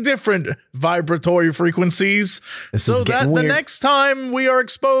many different vibratory frequencies so that the next time we are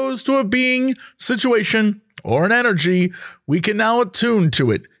exposed to a being, situation, or an energy, we can now attune to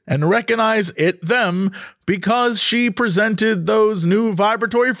it and recognize it, them, because she presented those new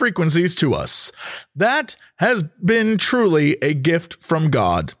vibratory frequencies to us. That has been truly a gift from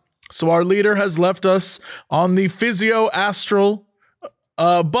God. So our leader has left us on the physio-astral,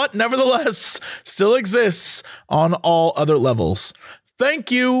 but nevertheless still exists on all other levels.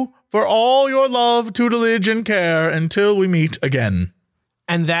 Thank you for all your love, tutelage, and care until we meet again.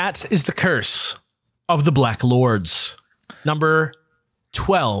 And that is the curse of the Black Lords. Number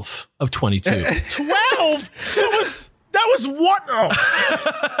 12 of 22. 12? That was what? Oh.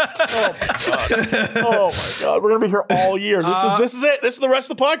 Oh my god. Oh my god. We're gonna be here all year. This is it. This is the rest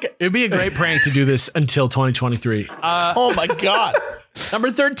of the podcast. It'd be a great prank to do this until 2023. Oh my god.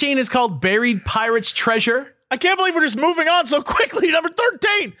 Number 13 is called Buried Pirate's Treasure. I can't believe we're just moving on so quickly. Number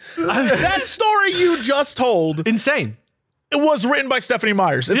 13. That story you just told. Insane. It was written by Stephanie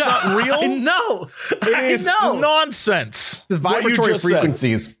Myers. It's not real. I know. It is nonsense. The vibratory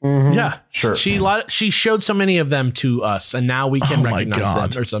frequencies. Mm-hmm. Yeah. Sure. She showed so many of them to us, and now we can recognize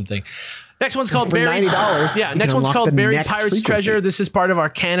them or something. Next one's called Buried. $90. Yeah, next one's called Buried Pirate's Treasure. This is part of our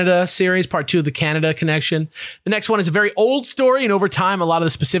Canada series, part 2 of the Canada connection. The next one is a very old story, and over time, a lot of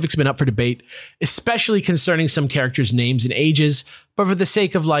the specifics have been up for debate, especially concerning some characters' names and ages. But for the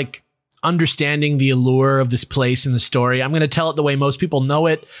sake of understanding the allure of this place in the story, I'm going to tell it the way most people know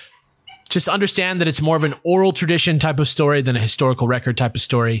it. Just understand that it's more of an oral tradition type of story than a historical record type of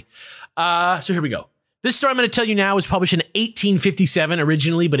story. So here we go. This story I'm going to tell you now was published in 1857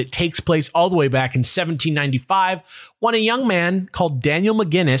 originally, but it takes place all the way back in 1795 when a young man called Daniel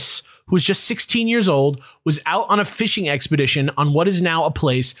McGinnis, who was just 16 years old, was out on a fishing expedition on what is now a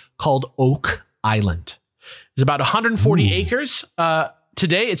place called Oak Island. It's about 140 acres.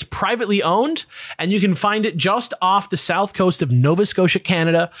 Today, it's privately owned, and you can find it just off the south coast of Nova Scotia,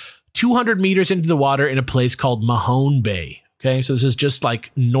 Canada, 200 meters into the water in a place called Mahone Bay. Okay, so this is just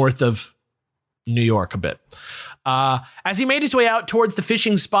like north of New York a bit. As he made his way out towards the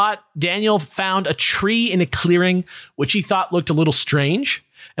fishing spot, Daniel found a tree in a clearing, which he thought looked a little strange.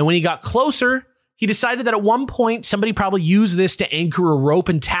 And when he got closer, he decided that at one point, somebody probably used this to anchor a rope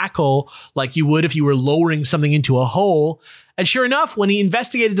and tackle like you would if you were lowering something into a hole. And sure enough, when he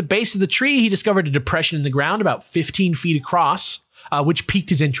investigated the base of the tree, he discovered a depression in the ground about 15 feet across, which piqued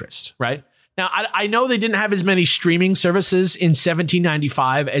his interest, right? Now, I know they didn't have as many streaming services in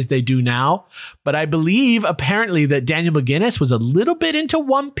 1795 as they do now, but I believe apparently that Daniel McGinnis was a little bit into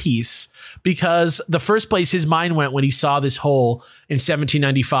One Piece, because the first place his mind went when he saw this hole in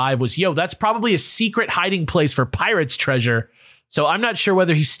 1795 was, that's probably a secret hiding place for pirates' treasure. So I'm not sure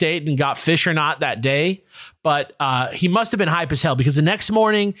whether he stayed and got fish or not that day, but he must have been hype as hell, because the next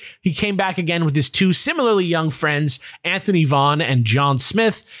morning he came back again with his two similarly young friends, Anthony Vaughn and John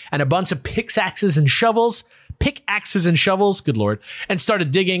Smith, and a bunch of pickaxes and shovels, good Lord, and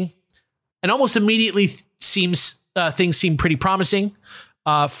started digging. And almost immediately things seemed pretty promising.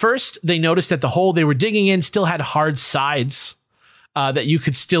 First, they noticed that the hole they were digging in still had hard sides that you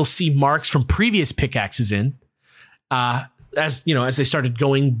could still see marks from previous pickaxes in. As they started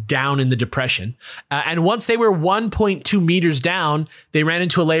going down in the depression. And once they were 1.2 meters down, they ran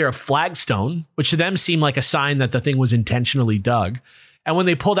into a layer of flagstone, which to them seemed like a sign that the thing was intentionally dug. And when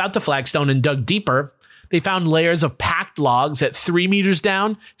they pulled out the flagstone and dug deeper, they found layers of packed logs at 3 meters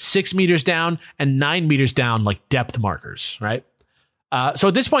down, 6 meters down, and 9 meters down, like depth markers, right? So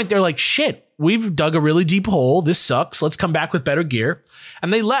at this point, they're like, shit, we've dug a really deep hole. This sucks. Let's come back with better gear.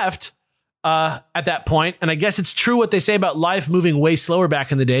 And they left at that point. And I guess it's true what they say about life moving way slower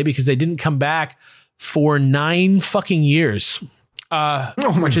back in the day, because they didn't come back for 9 fucking years,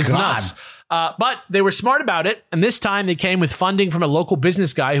 which is nuts. But they were smart about it. And this time they came with funding from a local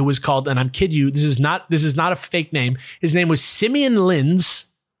business guy who was called, and I'm kidding you, this is not a fake name. His name was Simeon Linz,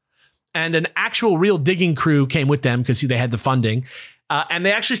 and an actual real digging crew came with them because they had the funding. And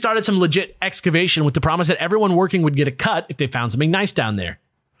they actually started some legit excavation with the promise that everyone working would get a cut if they found something nice down there.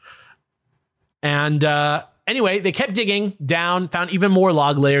 And anyway, they kept digging down, found even more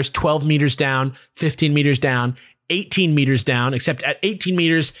log layers, 12 meters down, 15 meters down, 18 meters down, except at 18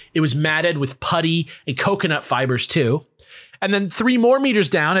 meters, it was matted with putty and coconut fibers too. And then 3 more meters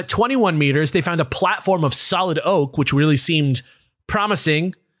down at 21 meters, they found a platform of solid oak, which really seemed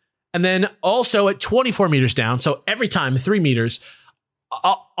promising. And then also at 24 meters down, so every time 3 meters,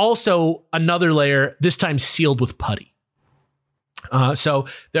 also another layer, this time sealed with putty. So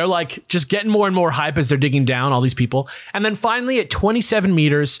they're like just getting more and more hype as they're digging down, all these people. And then finally at 27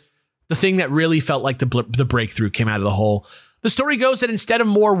 meters, the thing that really felt like the breakthrough came out of the hole. The story goes that instead of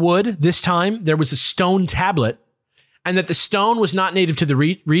more wood, this time there was a stone tablet, and that the stone was not native to the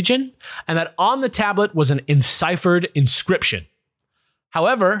region, and that on the tablet was an enciphered inscription.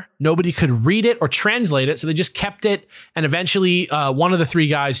 However, nobody could read it or translate it, so they just kept it. And eventually one of the 3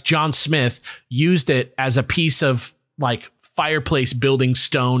 guys, John Smith, used it as a piece of like fireplace building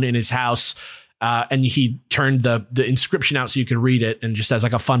stone in his house, and he turned the inscription out so you could read it, and just as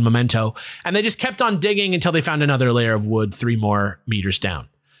like a fun memento. And they just kept on digging until they found another layer of wood 3 more meters down.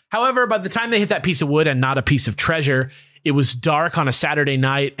 However, by the time they hit that piece of wood and not a piece of treasure, it was dark on a Saturday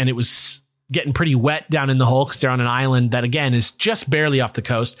night, and it was getting pretty wet down in the hole because they're on an island that, again, is just barely off the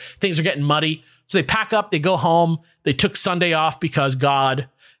coast. Things are getting muddy. So they pack up, they go home. They took Sunday off because God.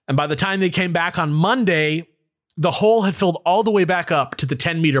 And by the time they came back on Monday, the hole had filled all the way back up to the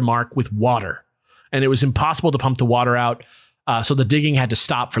 10-meter mark with water, and it was impossible to pump the water out. So the digging had to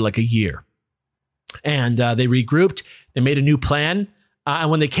stop for like a year. And they regrouped. They made a new plan. And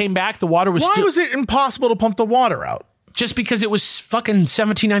when they came back, the water was Why was it impossible to pump the water out? Just because it was fucking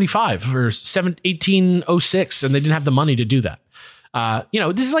 1795 or 1806, and they didn't have the money to do that.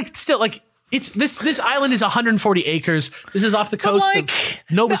 This is like still like it's this island is 140 acres. This is off the coast of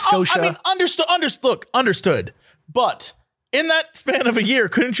Nova Scotia. I mean, understood. But in that span of a year,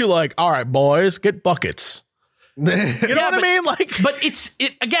 couldn't you all right, boys, get buckets? You know what I mean? But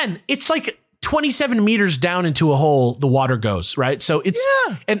it's like 27 meters down into a hole, the water goes, right? So it's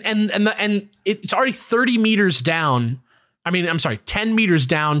and it's already 30 meters down I'm sorry, 10 meters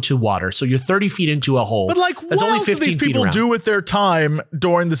down to water. So you're 30 feet into a hole. But like, that's what only else do 15 these feet people around. do with their time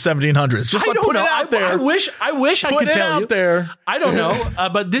during the 1700s? Just like put it out there. I wish I Put could it tell out you. there. I don't know.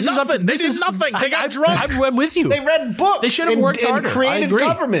 But this Nothing. is up to, They this did is nothing. They got drunk. I'm with you. They read books. They should have worked and harder. I created agree.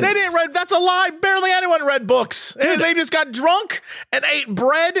 governments. They didn't read. That's a lie. Barely anyone read books. And they just got drunk and ate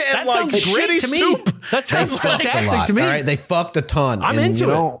bread and That like sounds great shitty to me. soup. That sounds Fucked a fantastic lot, to me. All right, they fucked a ton. I'm and, into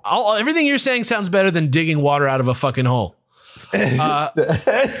you it. know, Everything you're saying sounds better than digging water out of a fucking hole.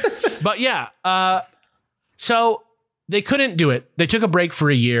 But yeah, so they couldn't do it. They took a break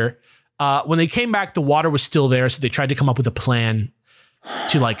for a year. When they came back, the water was still there. So they tried to come up with a plan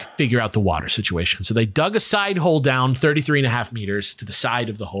to like figure out the water situation. So they dug a side hole down 33.5 meters to the side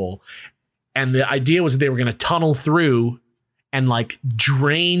of the hole. And the idea was that they were going to tunnel through and like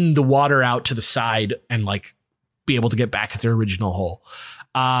drain the water out to the side and like be able to get back at their original hole.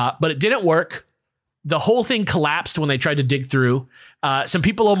 But it didn't work. The whole thing collapsed when they tried to dig through. Some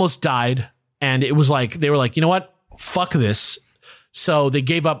people almost died. And it was like, they were like, you know what? Fuck this. So they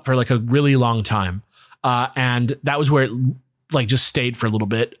gave up for like a really long time. And that was where it like just stayed for a little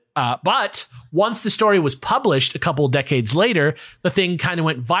bit. But once the story was published a couple of decades later, the thing kind of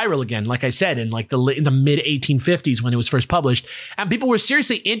went viral again. Like I said, in like in the mid 1850s when it was first published, and people were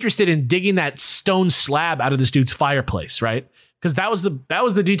seriously interested in digging that stone slab out of this dude's fireplace, right? Because that was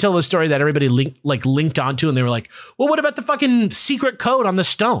the detail of the story that everybody linked onto, and they were like, well, what about the fucking secret code on the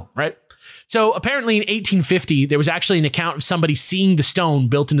stone, right? So apparently in 1850, there was actually an account of somebody seeing the stone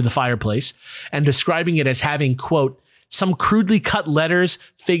built into the fireplace and describing it as having, quote, some crudely cut letters,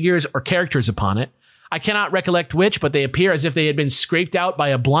 figures, or characters upon it. I cannot recollect which, but they appear as if they had been scraped out by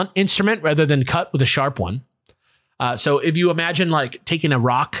a blunt instrument rather than cut with a sharp one. So if you imagine like taking a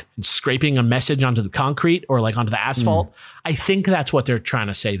rock and scraping a message onto the concrete or like onto the asphalt, I think that's what they're trying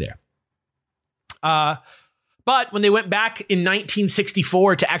to say there. But when they went back in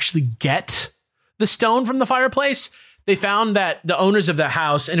 1964 to actually get the stone from the fireplace, they found that the owners of the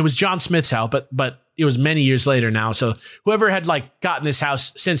house, and it was John Smith's house, but it was many years later now. So whoever had like gotten this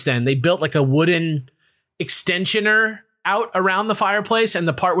house since then, they built like a wooden extensioner out around the fireplace, and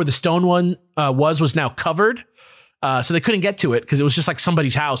the part where the stone one was now covered. So they couldn't get to it because it was just like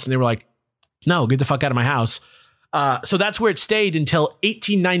somebody's house, and they were like, no, get the fuck out of my house. So that's where it stayed until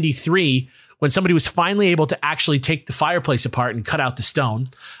 1893, when somebody was finally able to actually take the fireplace apart and cut out the stone.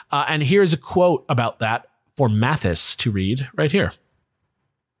 And here's a quote about that for Mathis to read right here.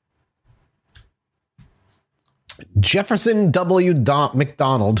 Jefferson W.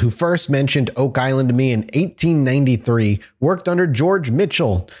 McDonald, who first mentioned Oak Island to me in 1893, worked under George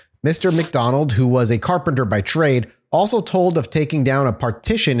Mitchell. Mr. McDonald, who was a carpenter by trade, also told of taking down a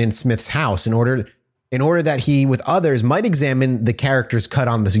partition in Smith's house in order that he, with others, might examine the characters cut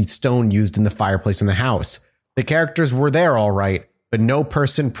on the stone used in the fireplace in the house. The characters were there all right, but no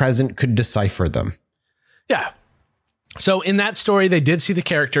person present could decipher them. Yeah. So in that story, they did see the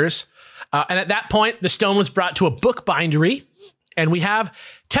characters. And at that point, the stone was brought to a bookbindery. And we have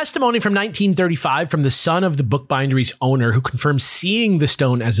testimony from 1935 from the son of the bookbindery's owner, who confirmed seeing the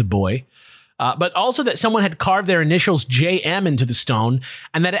stone as a boy. But also that someone had carved their initials JM into the stone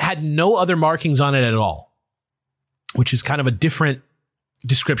and that it had no other markings on it at all, which is kind of a different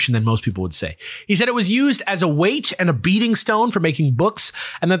description than most people would say. He said it was used as a weight and a beating stone for making books,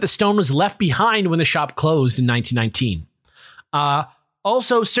 and that the stone was left behind when the shop closed in 1919.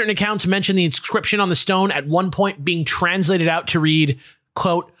 Also, certain accounts mention the inscription on the stone at one point being translated out to read,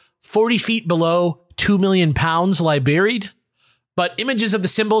 quote, 40 feet below, 2 million pounds lie buried. But images of the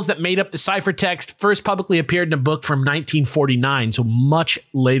symbols that made up the ciphertext first publicly appeared in a book from 1949, so much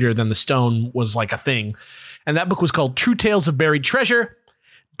later than the stone was like a thing. And that book was called True Tales of Buried Treasure,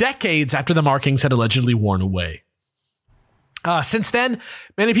 decades after the markings had allegedly worn away. Since then,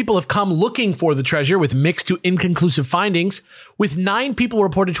 many people have come looking for the treasure with mixed to inconclusive findings, with 9 people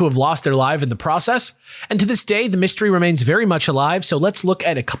reported to have lost their life in the process. And to this day, the mystery remains very much alive. So let's look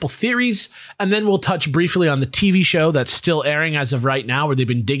at a couple theories, and then we'll touch briefly on the TV show that's still airing as of right now, where they've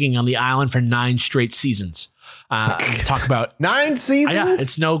been digging on the island for 9 straight seasons. Talk about 9 seasons. Yeah,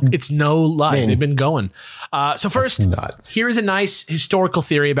 it's no lie. Man. They've been going. So first, here is a nice historical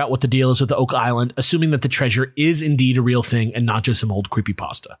theory about what the deal is with the Oak Island, assuming that the treasure is indeed a real thing and not just some old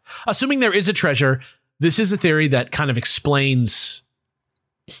creepypasta. Assuming there is a treasure, this is a theory that kind of explains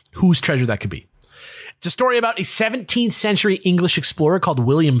whose treasure that could be. It's a story about a 17th century English explorer called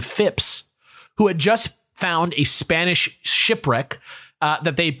William Phipps, who had just found a Spanish shipwreck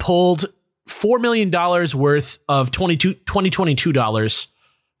that they pulled $4 million worth of 2022 dollars,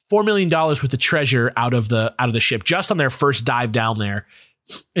 $4 million worth of treasure out of the ship just on their first dive down there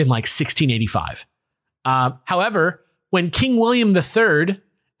in like 1685. However, when King William III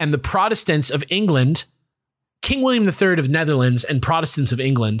and the Protestants of England, King William III of Netherlands and Protestants of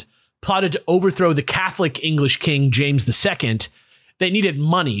England plotted to overthrow the Catholic English King James II, they needed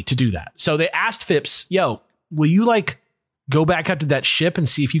money to do that. So they asked Phipps, yo, will you like go back out to that ship and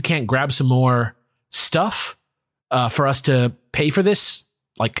see if you can't grab some more stuff for us to pay for this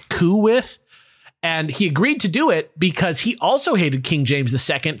like coup with? And he agreed to do it because he also hated King James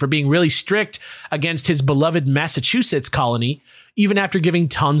II for being really strict against his beloved Massachusetts colony, even after giving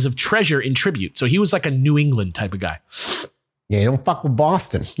tons of treasure in tribute. So he was like a New England type of guy. Yeah, you don't fuck with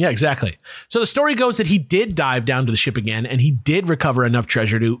Boston. Yeah, exactly. So the story goes that he did dive down to the ship again, and he did recover enough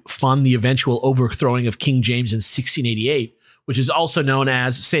treasure to fund the eventual overthrowing of King James in 1688, which is also known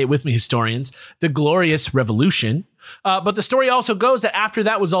as, say it with me, historians, the Glorious Revolution. But the story also goes that after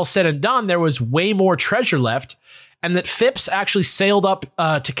that was all said and done, there was way more treasure left, and that Phipps actually sailed up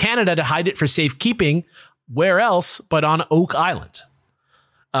to Canada to hide it for safekeeping. Where else but on Oak Island?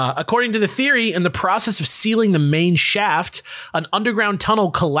 According to the theory, in the process of sealing the main shaft, an underground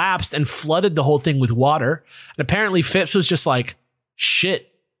tunnel collapsed and flooded the whole thing with water. And apparently Phipps was just like,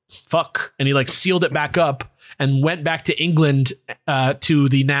 shit, fuck. And he like sealed it back up and went back to England to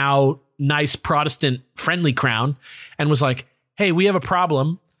the now nice Protestant friendly crown and was like, hey, we have a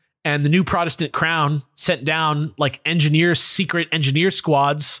problem. And the new Protestant crown sent down like secret engineer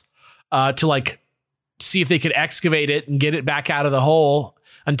squads to like see if they could excavate it and get it back out of the hole,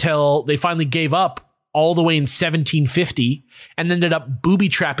 until they finally gave up all the way in 1750 and ended up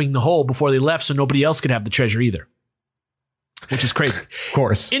booby-trapping the hole before they left so nobody else could have the treasure either, which is crazy. Of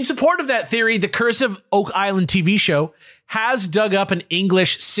course. In support of that theory, the Curse of Oak Island TV show has dug up an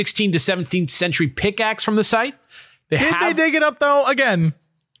English 16th to 17th century pickaxe from the site. Did they dig it up, though, again?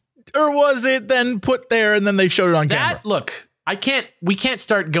 Or was it then put there and then they showed it on camera? Look, we can't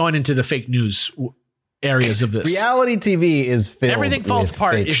start going into the fake news areas of this. Reality TV is filled everything falls with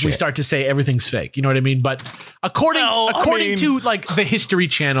apart fake if shit. we start to say everyth's fake. You know what I mean? But according to like the History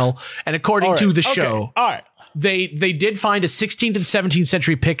Channel and according to the show, all right, they did find a 16th and 17th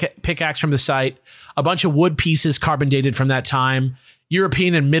century pickaxe from the site, a bunch of wood pieces carbon dated from that time,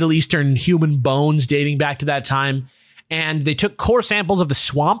 European and Middle Eastern human bones dating back to that time. And they took core samples of the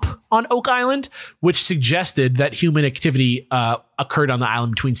swamp on Oak Island, which suggested that human activity occurred on the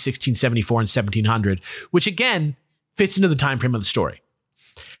island between 1674 and 1700, which again fits into the time frame of the story.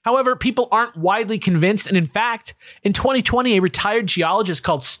 However, people aren't widely convinced. And in fact, in 2020, a retired geologist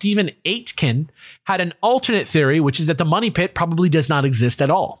called Stephen Aitken had an alternate theory, which is that the money pit probably does not exist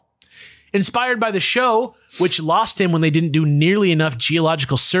at all. Inspired by the show, which lost him when they didn't do nearly enough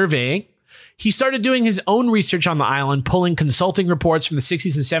geological surveying, he started doing his own research on the island, pulling consulting reports from the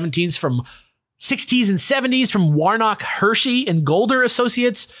 60s and 70s from Warnock, Hershey, and Golder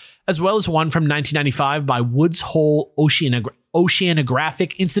Associates, as well as one from 1995 by Woods Hole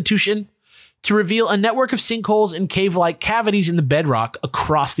Oceanographic Institution, to reveal a network of sinkholes and cave-like cavities in the bedrock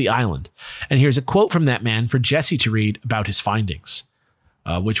across the island. And here's a quote from that man for Jesse to read about his findings,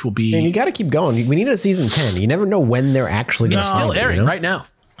 which will be... And you got to keep going. We need a season 10. You never know when they're actually going to It's still airing right now.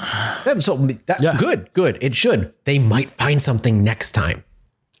 Good. It should. They might find something next time.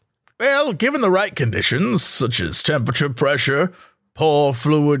 Well, given the right conditions, such as temperature, pressure, poor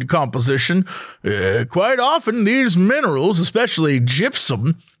fluid composition, quite often these minerals, especially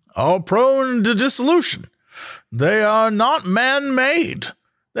gypsum, are prone to dissolution. They are not man-made.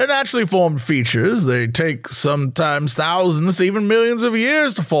 They're naturally formed features. They take sometimes thousands, even millions of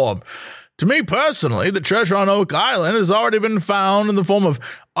years to form. To me personally, the treasure on Oak Island has already been found in the form of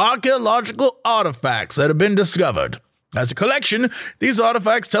archaeological artifacts that have been discovered. As a collection, these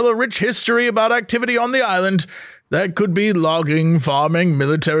artifacts tell a rich history about activity on the island that could be logging, farming,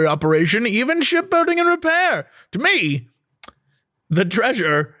 military operation, even shipbuilding and repair. To me, the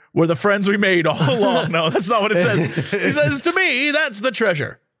treasure were the friends we made all along. No, that's not what it says. It says, to me, that's the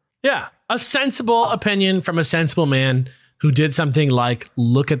treasure. Yeah, a sensible opinion from a sensible man who did something like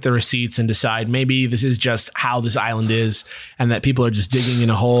look at the receipts and decide maybe this is just how this island is and that people are just digging in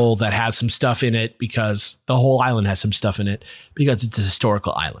a hole that has some stuff in it because the whole island has some stuff in it because it's a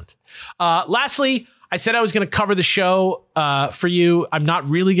historical island. Lastly, I said I was going to cover the show for you. I'm not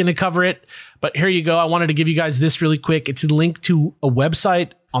really going to cover it, but here you go. I wanted to give you guys this really quick. It's a link to a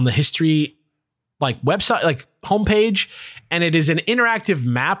website on the History homepage, and it is an interactive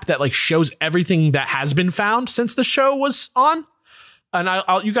map that like shows everything that has been found since the show was on. And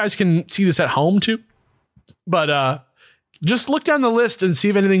you guys can see this at home too, but just look down the list and see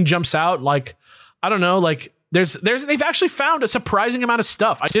if anything jumps out. Like, I don't know, like they've actually found a surprising amount of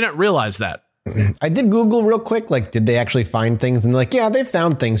stuff. I didn't realize that. I did Google real quick, like, did they actually find things? And like, yeah, they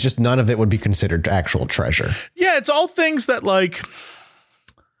found things, just none of it would be considered actual treasure. Yeah, it's all things that like.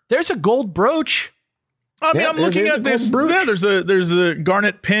 There's a gold brooch. I mean, I'm looking at this. Yeah, there's a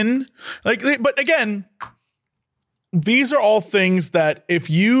garnet pin. Like, but again, these are all things that if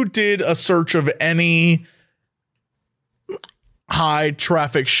you did a search of any high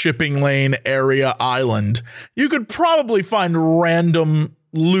traffic shipping lane area island, you could probably find random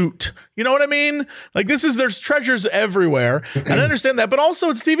loot. You know what I mean? Like there's treasures everywhere. And I understand that, but also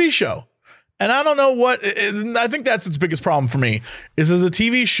it's a TV show. And I don't know I think that's its biggest problem for me is as a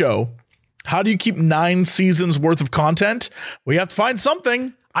TV show, how do you keep 9 seasons worth of content? We have to find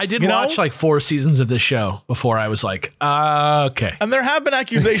something. I did watch like 4 seasons of this show before I was like, okay. And there have been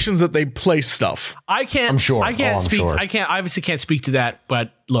accusations that they play stuff. I can't. I'm sure. I can't speak. Sure. I obviously can't speak to that.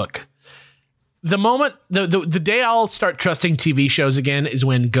 But look, the moment the day I'll start trusting TV shows again is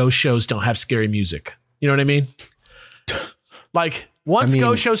when ghost shows don't have scary music. You know what I mean? Like once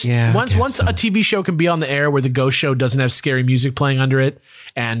ghost shows, once a TV show can be on the air where the ghost show doesn't have scary music playing under it,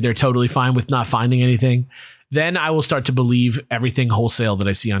 and they're totally fine with not finding anything, then I will start to believe everything wholesale that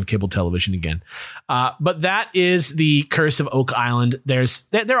I see on cable television again. But that is the curse of Oak Island. There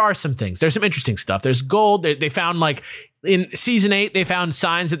are some things. There's some interesting stuff. There's gold. They found like in season 8, they found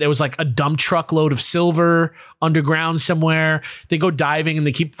signs that there was like a dump truck load of silver underground somewhere. They go diving and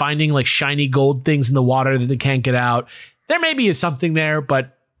they keep finding like shiny gold things in the water that they can't get out. There maybe is something there,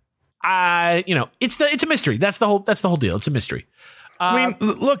 but it's a mystery. That's the whole deal. It's a mystery. I mean,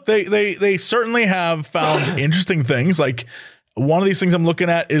 look, they certainly have found interesting things. Like one of these things I'm looking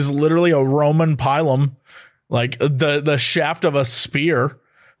at is literally a Roman pilum, like the shaft of a spear.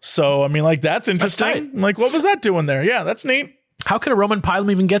 So, I mean, like that's interesting. Like, what was that doing there? Yeah, that's neat. How could a Roman pilum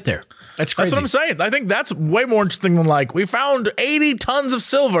even get there? That's crazy. That's what I'm saying. I think that's way more interesting than like we found 80 tons of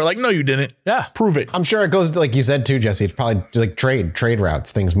silver. Like, no, you didn't. Yeah, prove it. I'm sure it goes like you said too, Jesse. It's probably like trade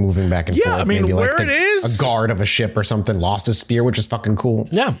routes, things moving back and forth. Yeah, I mean, maybe where like it is, a guard of a ship or something lost his spear, which is fucking cool.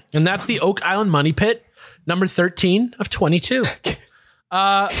 Yeah, and that's the Oak Island Money Pit, number 13 of 22.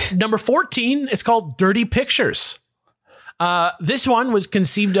 Number 14 is called Dirty Pictures. This one was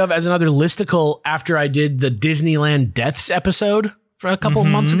conceived of as another listicle after I did the Disneyland Deaths episode for a couple of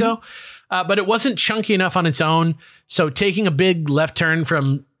months ago. But it wasn't chunky enough on its own. So taking a big left turn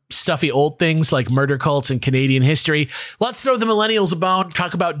from stuffy old things like murder cults and Canadian history, let's throw the millennials a bone,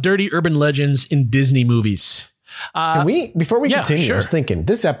 talk about dirty urban legends in Disney movies. Before we continue, sure. I was thinking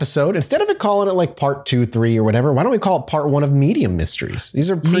this episode, instead of it calling it like part 2, 3 or whatever, why don't we call it part 1 of medium mysteries?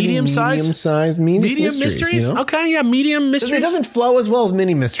 These are pretty medium-sized mysteries. You know? Okay, yeah, medium mysteries. It doesn't flow as well as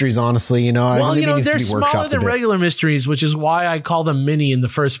mini mysteries, honestly. You know, well, they're smaller than regular mysteries, which is why I call them mini in the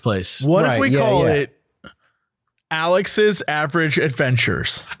first place. What if we call it Alex's Average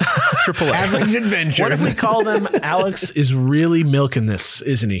Adventures? AAA. Average Adventures. What if we call them Alex is really milking this,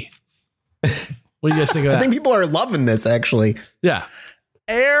 isn't he? What do you guys think of that? I think people are loving this, actually. Yeah.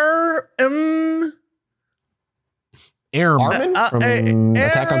 Armin from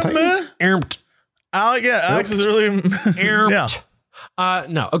Attack on Titan? Alex is really... yeah.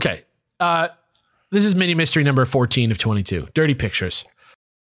 No, okay. This is mini mystery number 14 of 22. Dirty Pictures.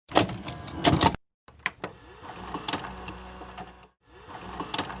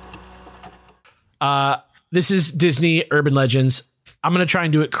 This is Disney Urban Legends. I'm going to try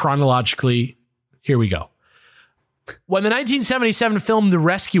and do it chronologically. Here we go. When the 1977 film The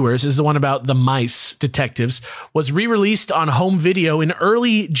Rescuers, is the one about the mice detectives, was re-released on home video in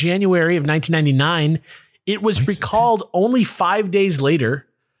early January of 1999, it was recalled only 5 days later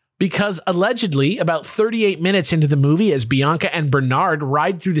because allegedly about 38 minutes into the movie, as Bianca and Bernard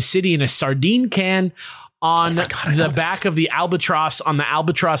ride through the city in a sardine can on the back of the Albatross on the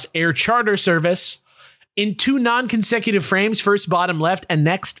Albatross Air Charter Service, in 2 non-consecutive frames, first bottom left and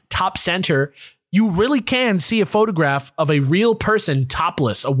next top center, you really can see a photograph of a real person,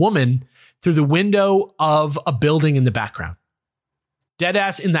 topless, a woman, through the window of a building in the background.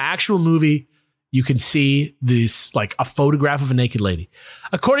 Deadass, in the actual movie, you can see this, like a photograph of a naked lady.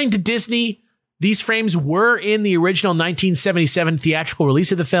 According to Disney, these frames were in the original 1977 theatrical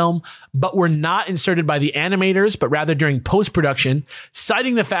release of the film, but were not inserted by the animators, but rather during post-production,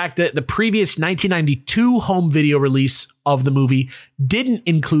 citing the fact that the previous 1992 home video release of the movie didn't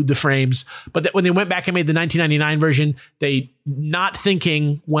include the frames, but that when they went back and made the 1999 version, they, not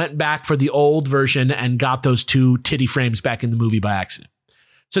thinking, went back for the old version and got those 2 titty frames back in the movie by accident.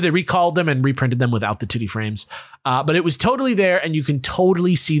 So they recalled them and reprinted them without the titty frames. But it was totally there, and you can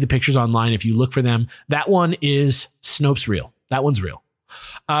totally see the pictures online if you look for them. That one is Snopes real. That one's real.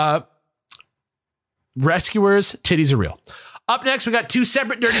 Rescuers, titties are real. Up next, we got two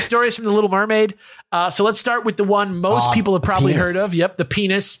separate dirty stories from The Little Mermaid. So let's start with the one most people have probably heard of. Yep, the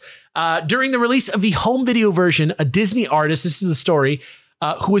penis. During the release of the home video version, a Disney artist, this is the story,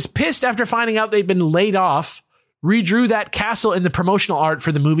 who was pissed after finding out they'd been laid off, redrew that castle in the promotional art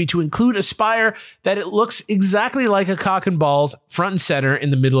for the movie to include a spire that it looks exactly like a cock and balls front and center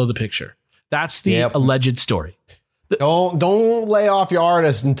in the middle of the picture. That's the alleged story. Don't lay off your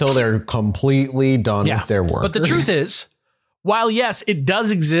artists until they're completely done with their work. But the truth is, while yes, it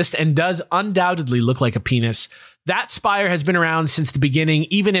does exist and does undoubtedly look like a penis, that spire has been around since the beginning,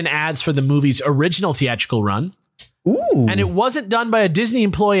 even in ads for the movie's original theatrical run. Ooh. And it wasn't done by a Disney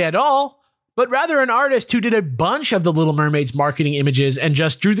employee at all, but rather an artist who did a bunch of the Little Mermaid's marketing images and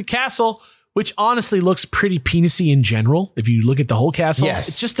just drew the castle, which honestly looks pretty penisy in general. If you look at the whole castle,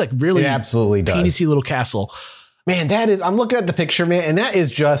 it's just like really absolutely penisy little castle. Man, I'm looking at the picture, man, and that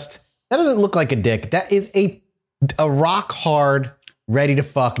doesn't look like a dick. That is a rock hard, ready to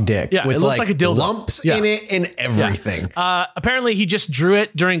fuck dick. Yeah, with it looks like a dildo. Lumps in it and everything. Yeah. Apparently he just drew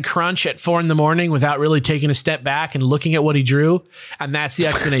it during crunch at 4 a.m. without really taking a step back and looking at what he drew. And that's the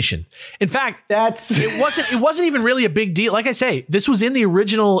explanation. In fact, it wasn't even really a big deal. Like I say, this was in the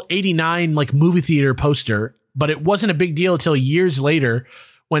original 89 like movie theater poster, but it wasn't a big deal until years later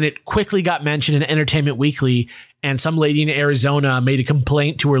when it quickly got mentioned in Entertainment Weekly and some lady in Arizona made a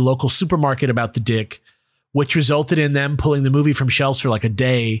complaint to her local supermarket about the dick, which resulted in them pulling the movie from shelves for like a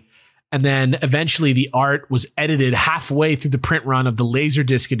day. And then eventually the art was edited halfway through the print run of the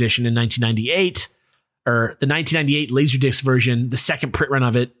Laserdisc edition in 1998, or the 1998 Laserdisc version, the second print run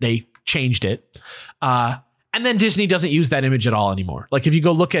of it, they changed it. And then Disney doesn't use that image at all anymore. Like if you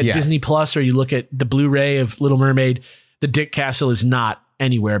go look at Disney Plus or you look at the Blu-ray of Little Mermaid, the dick castle is not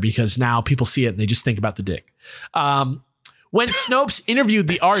anywhere because now people see it and they just think about the dick. When Snopes interviewed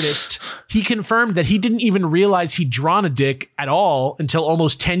the artist, he confirmed that he didn't even realize he'd drawn a dick at all until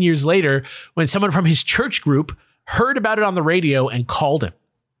almost 10 years later when someone from his church group heard about it on the radio and called him.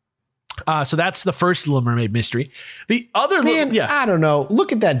 So that's the first Little Mermaid mystery. The other I don't know.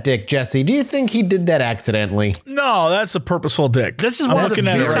 Look at that dick, Jesse. Do you think he did that accidentally? No, that's a purposeful dick. This is one of the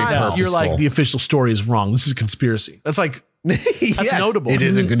few times you're like, the official story is wrong. This is a conspiracy. That's like, that's notable. It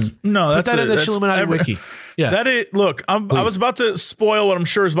is a good. No, put that in the Chilluminati wiki. Yeah, that is. Look, I was about to spoil what I'm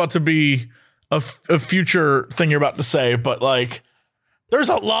sure is about to be a future thing you're about to say, but like, there's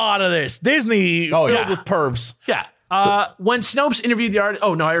a lot of this Disney filled with pervs. Yeah. When Snopes interviewed the artist, I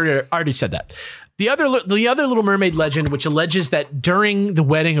already said that. The other Little Mermaid legend, which alleges that during the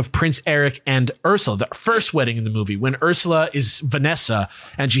wedding of Prince Eric and Ursula, the first wedding in the movie, when Ursula is Vanessa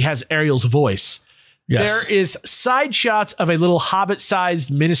and she has Ariel's voice. Yes. There is side shots of a little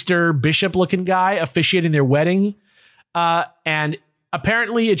hobbit-sized minister, bishop-looking guy officiating their wedding. And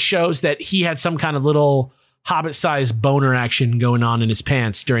apparently it shows that he had some kind of little hobbit-sized boner action going on in his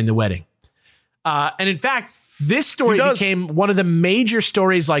pants during the wedding. And in fact, this story became one of the major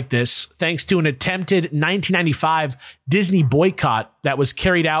stories like this thanks to an attempted 1995 Disney boycott that was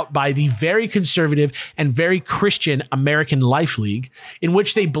carried out by the very conservative and very Christian American Life League, in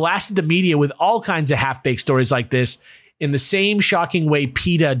which they blasted the media with all kinds of half-baked stories like this in the same shocking way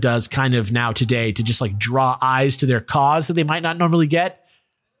PETA does kind of now today to just like draw eyes to their cause that they might not normally get.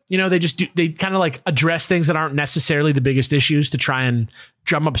 You know, they kind of like address things that aren't necessarily the biggest issues to try and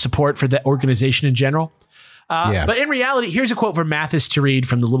drum up support for the organization in general. But in reality, here's a quote from Mathis to read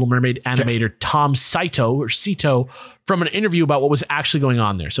from the Little Mermaid animator Tom Cito from an interview about what was actually going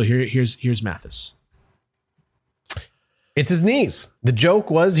on there. So here's Mathis. It's his knees. The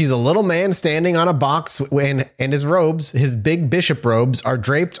joke was he's a little man standing on a box and his robes, his big bishop robes, are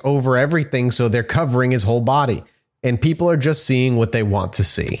draped over everything so they're covering his whole body. And people are just seeing what they want to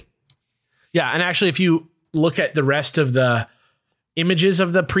see. Yeah, and actually, if you look at the rest of the images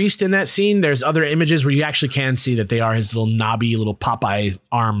of the priest in that scene, there's other images where you actually can see that they are his little knobby little Popeye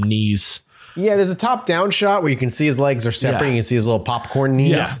arm knees. Yeah, there's a top down shot where you can see his legs are separate. You can see his little popcorn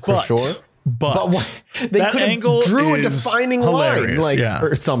knees for sure. But they could have drew a defining line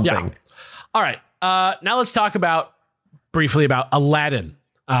or something. Yeah. All right. Now let's talk briefly about Aladdin.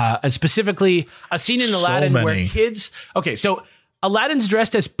 And specifically a scene in Aladdin where kids. Okay, so Aladdin's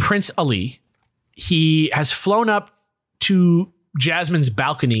dressed as Prince Ali. He has flown up to Jasmine's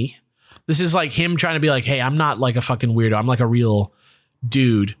balcony. This is like him trying to be like, hey, I'm not like a fucking weirdo. I'm like a real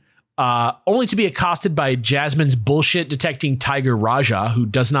dude. Only to be accosted by Jasmine's bullshit detecting tiger Raja, who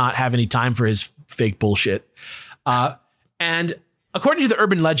does not have any time for his fake bullshit. And according to the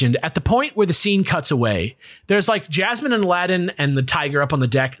urban legend, at the point where the scene cuts away, there's like Jasmine and Aladdin and the tiger up on the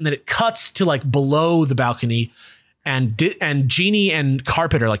deck, and then it cuts to like below the balcony, and Genie and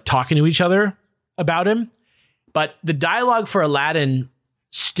Carpet are like talking to each other about him. but the dialogue for Aladdin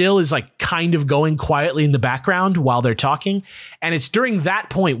still is like kind of going quietly in the background while they're talking. And it's during that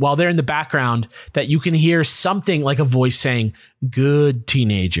point while they're in the background that you can hear something like a voice saying, "Good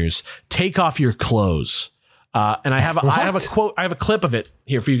teenagers, take off your clothes." And I have a quote. I have a clip of it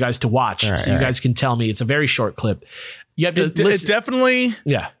here for you guys to watch, so you guys can tell me. It's a very short clip. You have to listen. It definitely,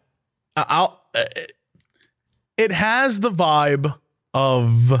 yeah. It has the vibe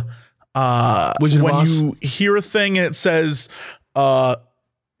of Wizard of when Oz? you hear a thing and it says,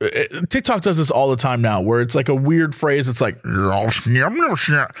 TikTok does this all the time now, where it's like a weird phrase. It's like, and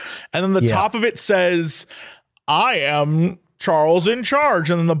then the top of it says, "I am Charles in charge."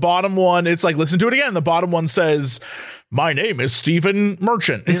 And then the bottom one, it's like, listen to it again. The bottom one says, "My name is Stephen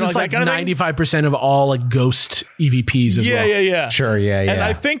Merchant." This is like 95% of all like ghost EVPs as well. Yeah. Sure, yeah. And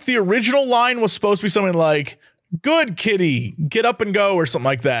I think the original line was supposed to be something like, "Good kitty, get up and go," or something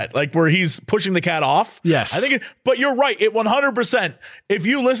like that, like where he's pushing the cat off. Yes. I think but you're right. It 100%, if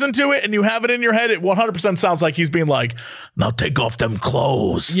you listen to it and you have it in your head, it 100% sounds like he's being like, "Now take off them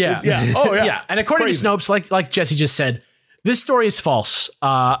clothes." Yeah. Oh, yeah. Yeah. And according to Snopes, like Jesse just said, this story is false.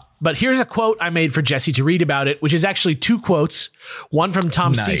 But here's a quote I made for Jesse to read about it, which is actually two quotes, one from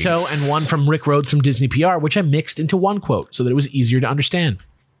Tom Cito and one from Rick Rhodes from Disney PR, which I mixed into one quote so that it was easier to understand.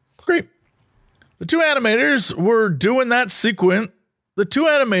 Great. The two animators who were doing that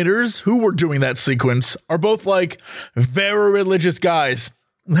sequence are both like very religious guys.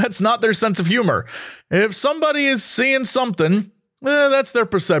 That's not their sense of humor. If somebody is seeing something, that's their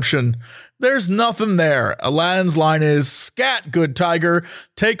perception. There's nothing there. Aladdin's line is, "Scat, good tiger,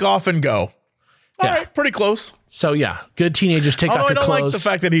 take off and go." All right, pretty close. So yeah, good teenagers, take off your I don't clothes. like the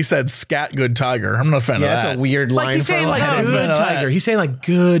fact that he said "scat, good tiger." I'm not a fan of that. That's a weird line. Like he's saying for like Aladdin. good tiger. He's saying like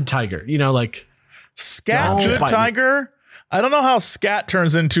good tiger. You know, like "Scat, Don't good bite me. tiger." I don't know how "scat"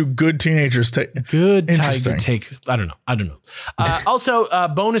 turns into "good teenagers." good Interesting. tiger. Take. I don't know. Also, a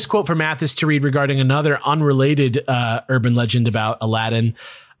bonus quote for Mathis to read regarding another unrelated urban legend about Aladdin.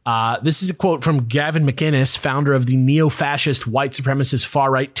 This is a quote from Gavin McInnes, founder of the neo-fascist white supremacist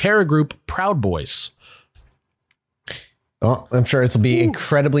far-right terror group Proud Boys. Well, I'm sure this will be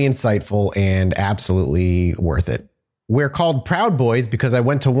incredibly insightful and absolutely worth it. We're called Proud Boys because I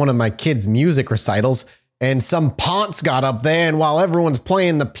went to one of my kids' music recitals and some ponce got up there, and while everyone's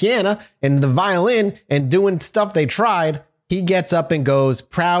playing the piano and the violin and doing stuff they tried, he gets up and goes,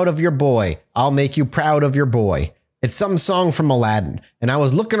 "Proud of your boy. I'll make you proud of your boy." It's some song from Aladdin. And I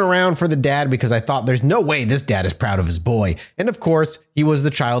was looking around for the dad because I thought there's no way this dad is proud of his boy. And of course, he was the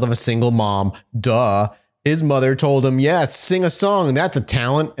child of a single mom. Duh. His mother told him, "Yes, sing a song. That's a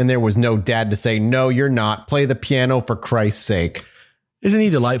talent." And there was no dad to say, "No, you're not. Play the piano for Christ's sake." Isn't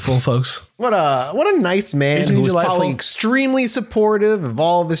he delightful, folks? What a nice man Isn't he who was delightful? probably extremely supportive of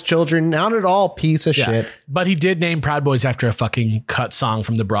all of his children. Not at all piece of shit. But he did name Proud Boys after a fucking cut song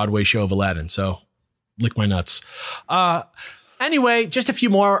from the Broadway show of Aladdin. So lick my nuts. Anyway, just a few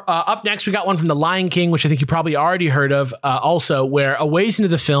more. Up next, we got one from The Lion King, which I think you probably already heard of. Also, where a ways into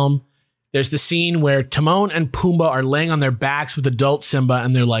the film, there's the scene where Timon and Pumbaa are laying on their backs with adult Simba,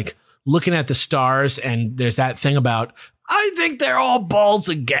 and they're like looking at the stars. And there's that thing about, "I think they're all balls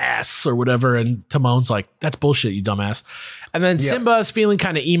of gas," or whatever. And Timon's like, "That's bullshit, you dumbass." And then Simba is feeling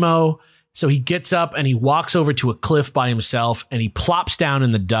kind of emo. So he gets up and he walks over to a cliff by himself and he plops down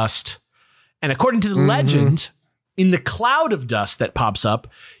in the dust. And according to the legend, in the cloud of dust that pops up,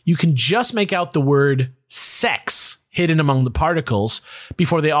 you can just make out the word sex hidden among the particles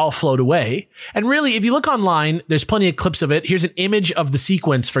before they all float away. And really, if you look online, there's plenty of clips of it. Here's an image of the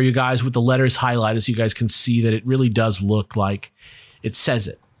sequence for you guys with the letters highlighted so you guys can see that it really does look like it says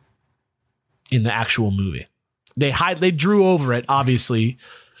it in the actual movie. They drew over it, obviously,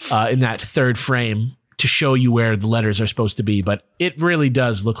 in that third frame to show you where the letters are supposed to be, but it really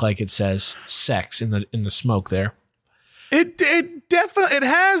does look like it says sex in the smoke there. It definitely, it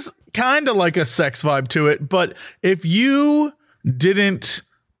has kind of like a sex vibe to it, but if you didn't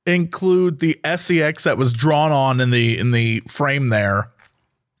include the sex that was drawn on in the frame there,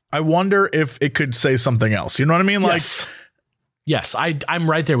 I wonder if it could say something else. You know what I mean? Like, yes, I'm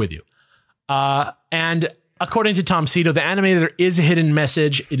right there with you. And according to Tom Cito, the animator, there is a hidden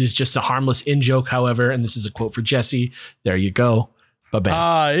message. It is just a harmless in-joke, however, and this is a quote for Jesse. There you go.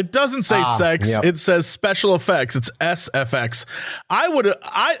 Ba-bam. It doesn't say sex. Yep. It says special effects. It's SFX.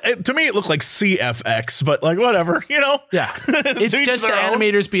 To me, it looked like CFX, but like whatever, you know? Yeah. It's To each just the their own.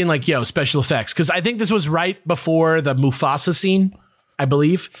 animators being like, yo, special effects. Because I think this was right before the Mufasa scene, I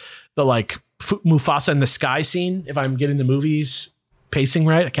believe. The like Mufasa in the sky scene, if I'm getting the movie's pacing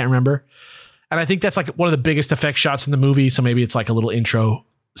right. I can't remember. And I think that's like one of the biggest effect shots in the movie. So maybe it's like a little intro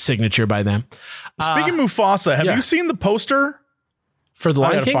signature by them. Speaking of Mufasa, have you seen the poster for the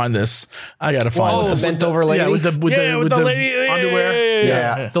Lion King? I gotta find this. The bent over lady. Yeah, with the lady underwear.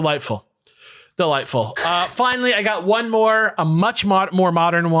 Yeah. Delightful. Finally, I got one more, a much more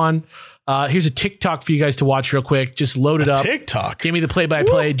modern one. Here's a TikTok for you guys to watch real quick. Just load it up. TikTok. Give me the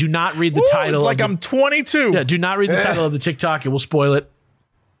play-by-play. Do not read the title. It's like I'm 22. Yeah, do not read the title of the TikTok. It will spoil it.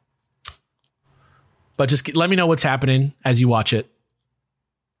 But just let me know what's happening as you watch it.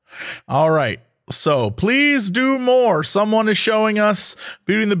 All right. So please do more. Someone is showing us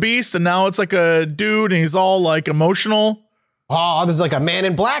Beauty and the Beast, and now it's like a dude, and he's all like emotional. Oh, there's like a Man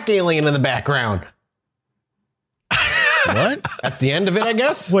in Black alien in the background. What? That's the end of it, I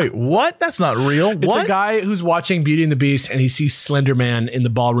guess. Wait, what? That's not real. It's What? a guy who's watching Beauty and the Beast, and he sees Slender Man in the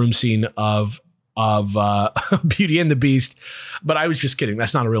ballroom scene of Beauty and the Beast. But I was just kidding.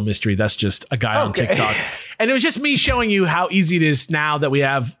 That's not a real mystery. That's just a guy on TikTok. And it was just me showing you how easy it is now that we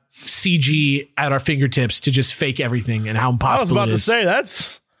have CG at our fingertips to just fake everything and how impossible I was about it to is. say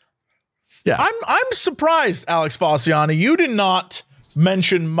that's. Yeah. I'm surprised, Alex Fossiani, you did not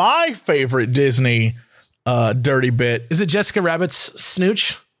mention my favorite Disney dirty bit. Is it Jessica Rabbit's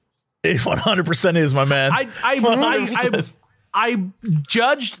snooch? It 100% is, my man. I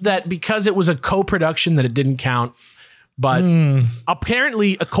judged that because it was a co-production that it didn't count. But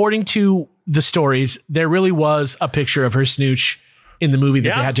apparently, according to the stories, there really was a picture of her snooch in the movie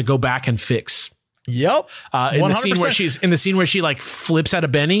that they had to go back and fix. Yep. In the scene where she like flips at a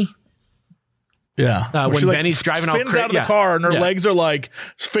Benny. Yeah. When Benny's driving spins out of the car and her legs are like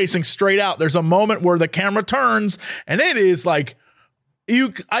facing straight out. There's a moment where the camera turns and it is like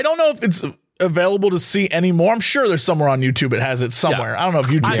I don't know if it's available to see anymore. I'm sure there's somewhere on YouTube. It has it somewhere. I don't know if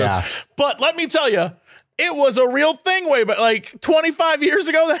YouTube does. But let me tell you, it was a real thing but like 25 years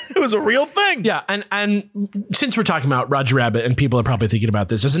ago, it was a real thing. Yeah. And since we're talking about Roger Rabbit and people are probably thinking about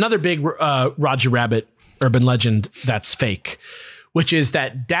this, there's another big Roger Rabbit urban legend that's fake, which is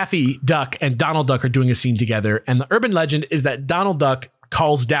that Daffy Duck and Donald Duck are doing a scene together. And the urban legend is that Donald Duck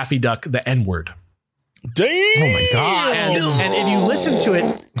calls Daffy Duck the N-word. Damn. Oh my God. And if you listen to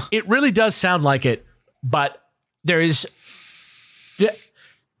it, it really does sound like it, but there is,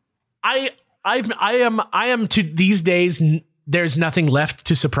 I am to these days, there's nothing left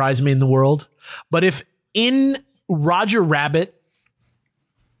to surprise me in the world. But if in Roger Rabbit,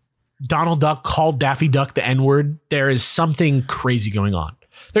 Donald Duck called Daffy Duck the N-word, there is something crazy going on.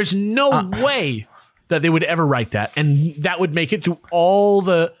 There's no way that they would ever write that. And that would make it through all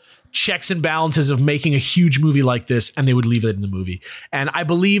the checks and balances of making a huge movie like this, and they would leave it in the movie. And I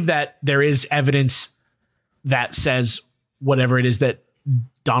believe that there is evidence that says whatever it is that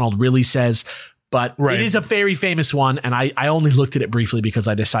Donald really says, but it is a very famous one. And I only looked at it briefly because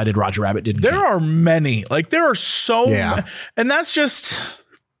I decided Roger Rabbit didn't. There are many, like there are so many, and that's just,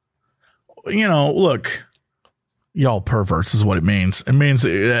 look, y'all perverts is what it means. It means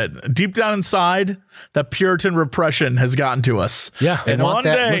that deep down inside, that Puritan repression has gotten to us. Yeah. And one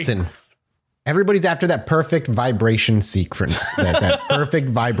day, listen, everybody's after that perfect vibration sequence, that perfect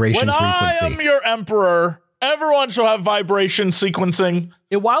vibration frequency. I am your emperor, everyone shall have vibration sequencing.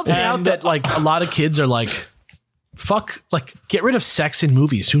 It wilds me out that like a lot of kids are like, fuck, like get rid of sex in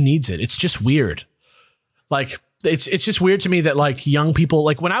movies. Who needs it? It's just weird. Like it's just weird to me that like young people,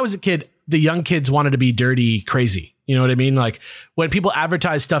 like when I was a kid, the young kids wanted to be dirty, crazy. You know what I mean? Like when people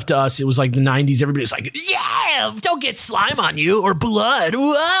advertised stuff to us, it was like the 90s. Everybody was like, yeah, don't get slime on you or blood.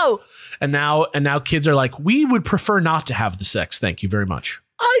 Whoa. And now kids are like, we would prefer not to have the sex. Thank you very much.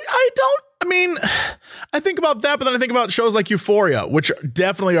 I think about that, but then I think about shows like Euphoria, which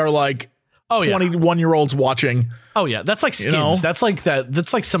definitely are like 21-year-olds watching. Oh yeah. That's like Skins. That's like that.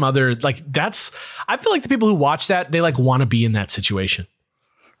 That's like some other, like I feel like the people who watch that, they like want to be in that situation.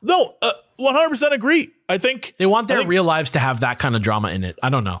 No, 100% agree. I think they want their real lives to have that kind of drama in it. I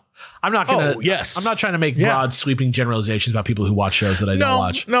don't know. I'm not going to. Yes. I'm not trying to make broad sweeping generalizations about people who watch shows that I don't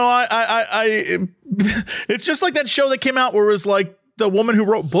watch. No, I it's just like that show that came out where it was like the woman who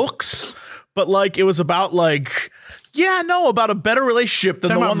wrote books, but like it was about like, about a better relationship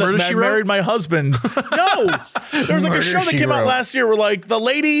than the one that married my husband. No, there was like a show that came out last year where like the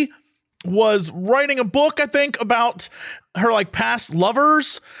lady was writing a book, I think, about her like past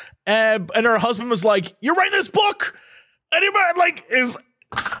lovers, and her husband was like, "You're writing this book," and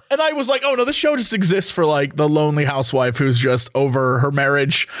and I was like, "Oh no, this show just exists for like the lonely housewife who's just over her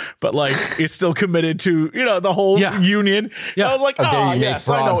marriage, but like is still committed to the whole union." Yeah, I was like, "Oh yes,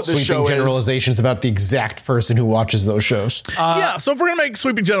 I know what this show is." Generalizations about the exact person who watches those shows. So if we're gonna make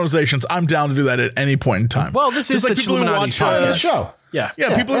sweeping generalizations, I'm down to do that at any point in time. Well, this is like the people who watch podcast show.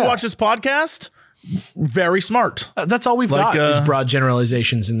 People who watch this podcast, very smart. That's all we've got is broad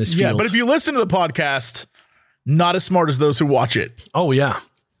generalizations in this field. Yeah, but if you listen to the podcast, not as smart as those who watch it. Oh, yeah.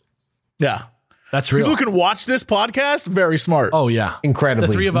 Yeah. That's real. People who can watch this podcast, very smart. Oh, yeah. Incredibly.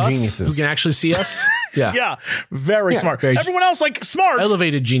 The three of us geniuses. who can actually see us. Yeah. Yeah, very smart. Very Everyone else, like, smart.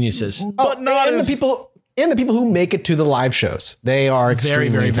 Elevated geniuses. But not and as... the people who make it to the live shows. They are extremely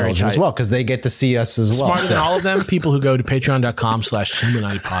very intelligent as tight. well because they get to see us as well. Smarter than all of them, people who go to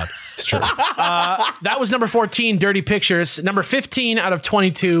patreon.com/Illuminati-pod. It's true. That was number 14, Dirty Pictures. Number 15 out of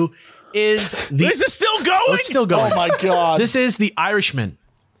 22 is the... This is still going? It's still going. Oh, my God. This is The Irishman.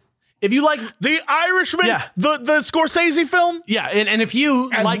 If you like... The Irishman? Yeah. The Scorsese film? Yeah, and if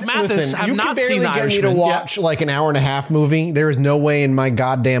you, like Mathis, Listen, have you not can seen barely The get me Irishman... to watch like an hour and a half movie. There is no way in my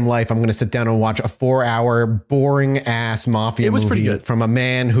goddamn life I'm going to sit down and watch a 4-hour boring ass mafia movie pretty good. from a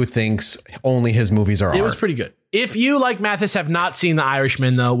man who thinks only his movies are art. It was pretty good. If you, like Mathis, have not seen The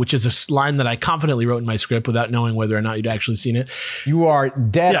Irishman, though, which is a line that I confidently wrote in my script without knowing whether or not you'd actually seen it. You are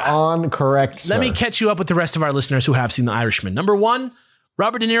dead on correct, sir. Let me catch you up with the rest of our listeners who have seen The Irishman. Number 1,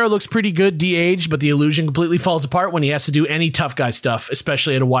 Robert De Niro looks pretty good de-aged, but the illusion completely falls apart when he has to do any tough guy stuff,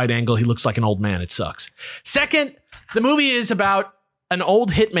 especially at a wide angle. He looks like an old man. It sucks. Second, the movie is about an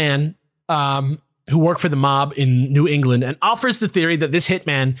old hitman who worked for the mob in New England and offers the theory that this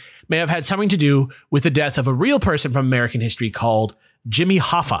hitman may have had something to do with the death of a real person from American history called Jimmy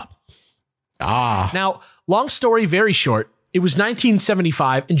Hoffa. Now, long story, very short. It was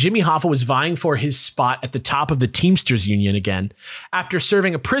 1975, and Jimmy Hoffa was vying for his spot at the top of the Teamsters Union again after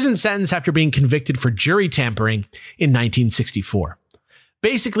serving a prison sentence after being convicted for jury tampering in 1964.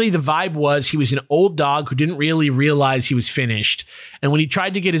 Basically, the vibe was he was an old dog who didn't really realize he was finished, and when he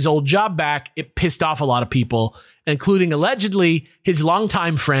tried to get his old job back, it pissed off a lot of people, including allegedly his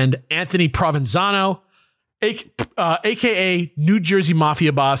longtime friend, Anthony Provenzano, aka New Jersey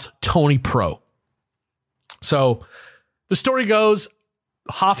Mafia boss Tony Pro. So... the story goes,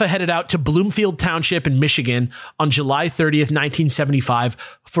 Hoffa headed out to Bloomfield Township in Michigan on July 30th, 1975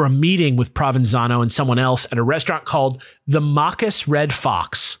 for a meeting with Provenzano and someone else at a restaurant called the Machus Red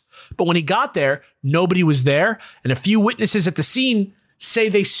Fox. But when he got there, nobody was there, and a few witnesses at the scene say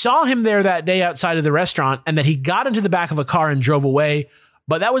they saw him there that day outside of the restaurant and that he got into the back of a car and drove away,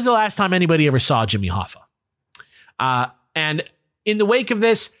 but that was the last time anybody ever saw Jimmy Hoffa. And in the wake of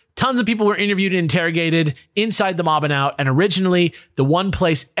this, tons of people were interviewed and interrogated inside the mob and out. And originally, the one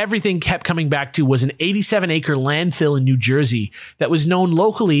place everything kept coming back to was an 87-acre landfill in New Jersey that was known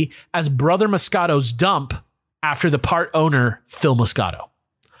locally as Brother Moscato's Dump after the part owner, Phil Moscato.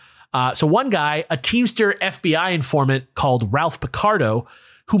 So one guy, a Teamster FBI informant called Ralph Picardo,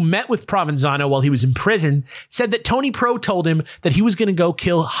 who met with Provenzano while he was in prison, said that Tony Pro told him that he was going to go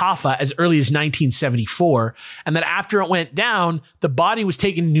kill Hoffa as early as 1974, and that after it went down, the body was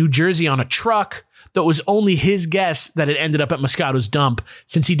taken to New Jersey on a truck that was only his guess that it ended up at Moscato's Dump,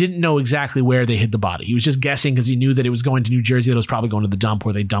 since he didn't know exactly where they hid the body. He was just guessing because he knew that it was going to New Jersey, that it was probably going to the dump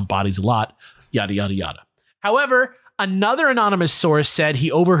where they dump bodies a lot, yada, yada, yada. However, another anonymous source said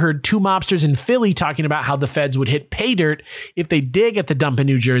he overheard two mobsters in Philly talking about how the feds would hit pay dirt if they dig at the dump in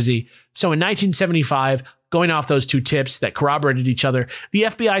New Jersey. So in 1975, going off those two tips that corroborated each other, the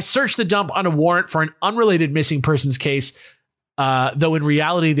FBI searched the dump on a warrant for an unrelated missing persons case, though in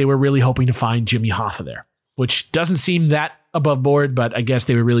reality, they were really hoping to find Jimmy Hoffa there, which doesn't seem that above board, but I guess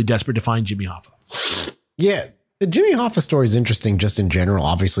they were really desperate to find Jimmy Hoffa. Yeah. The Jimmy Hoffa story is interesting just in general,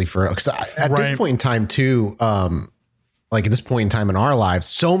 obviously, because at this point in time, too, like at this point in time in our lives,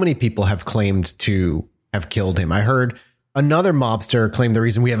 so many people have claimed to have killed him. I heard another mobster claim the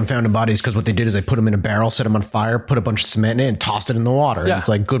reason we haven't found a body is because what they did is they put him in a barrel, set him on fire, put a bunch of cement in it, and tossed it in the water. Yeah. And it's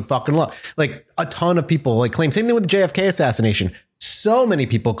like good fucking luck. Like a ton of people like claim. Same thing with the JFK assassination. So many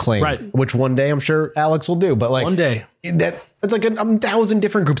people claim, which one day I'm sure Alex will do. But like one day, that it's like a 1,000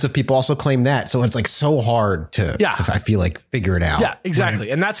 different groups of people also claim that. So it's like so hard to I feel like figure it out. Yeah, exactly.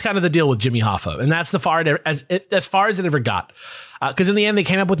 Right. And that's kind of the deal with Jimmy Hoffa. And that's as far as it ever got. Because in the end, they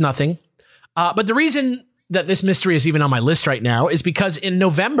came up with nothing. But the reason that this mystery is even on my list right now is because in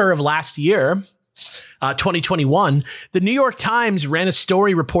November of last year, 2021, the New York Times ran a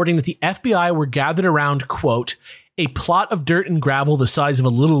story reporting that the FBI were gathered around, quote, a plot of dirt and gravel the size of a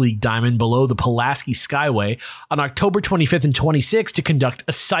Little League diamond below the Pulaski Skyway on October 25th and 26th to conduct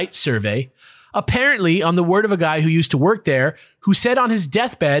a site survey. Apparently, on the word of a guy who used to work there, who said on his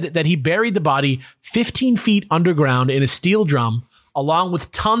deathbed that he buried the body 15 feet underground in a steel drum, along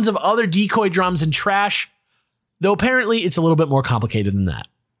with tons of other decoy drums and trash, though apparently it's a little bit more complicated than that.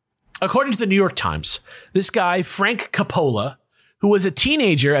 According to the New York Times, this guy, Frank Coppola, who was a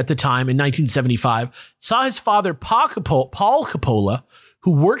teenager at the time in 1975, saw his father, Paul Coppola, who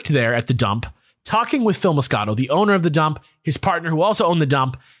worked there at the dump, talking with Phil Moscato, the owner of the dump, his partner who also owned the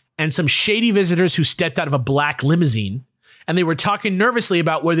dump, and some shady visitors who stepped out of a black limousine. And they were talking nervously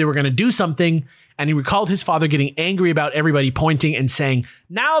about where they were going to do something. And he recalled his father getting angry about everybody pointing and saying,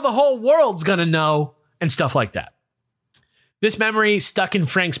 now the whole world's going to know, and stuff like that. This memory stuck in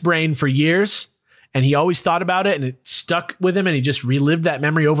Frank's brain for years, and he always thought about it, and it stuck with him, and he just relived that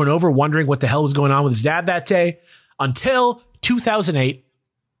memory over and over, wondering what the hell was going on with his dad that day, until 2008,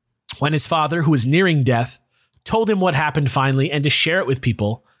 when his father, who was nearing death, told him what happened finally and to share it with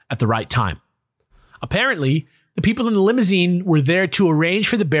people at the right time. Apparently, the people in the limousine were there to arrange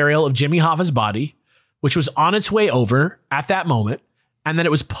for the burial of Jimmy Hoffa's body, which was on its way over at that moment. And then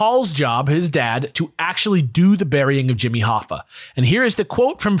it was Paul's job, his dad, to actually do the burying of Jimmy Hoffa. And here is the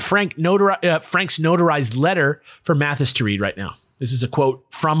quote from Frank's notarized letter for Mathis to read right now. This is a quote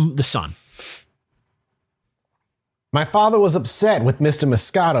from the Sun. My father was upset with Mr.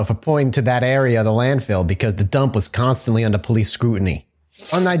 Moscato for pointing to that area of the landfill because the dump was constantly under police scrutiny.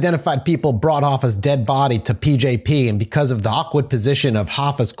 Unidentified people brought Hoffa's dead body to PJP, and because of the awkward position of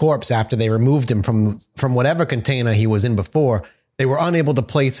Hoffa's corpse after they removed him from whatever container he was in before, they were unable to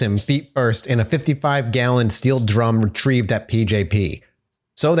place him feet first in a 55-gallon steel drum retrieved at PJP.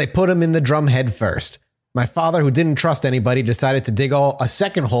 So they put him in the drum head first. My father, who didn't trust anybody, decided to dig a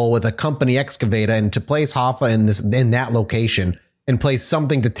second hole with a company excavator and to place Hoffa in that location and place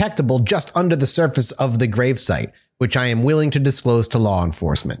something detectable just under the surface of the gravesite, which I am willing to disclose to law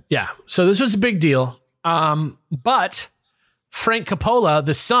enforcement. Yeah, so this was a big deal. But Frank Coppola,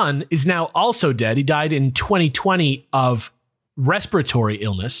 the son, is now also dead. He died in 2020 of respiratory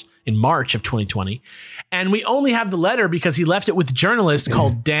illness in March of 2020. And we only have the letter because he left it with a journalist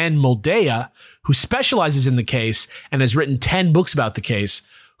called Dan Moldea, who specializes in the case and has written 10 books about the case,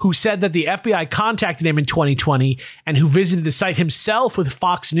 who said that the FBI contacted him in 2020 and who visited the site himself with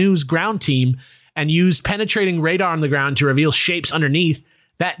Fox News ground team and used penetrating radar on the ground to reveal shapes underneath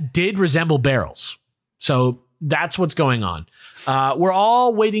that did resemble barrels. So that's what's going on. We're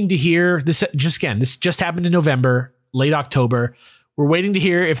all waiting to hear this. This just happened in November, late October. We're waiting to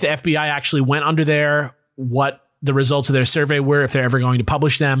hear if the FBI actually went under there, what the results of their survey were, if they're ever going to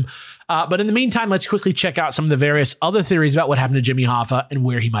publish them. But in the meantime, let's quickly check out some of the various other theories about what happened to Jimmy Hoffa and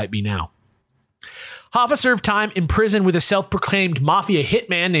where he might be now. Hoffa served time in prison with a self-proclaimed mafia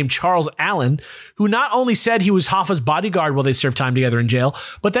hitman named Charles Allen, who not only said he was Hoffa's bodyguard while they served time together in jail,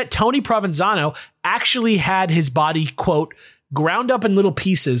 but that Tony Provenzano actually had his body, quote, ground up in little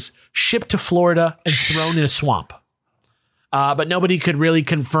pieces, shipped to Florida, and thrown in a swamp. But nobody could really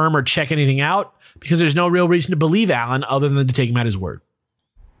confirm or check anything out because there's no real reason to believe Allen other than to take him at his word.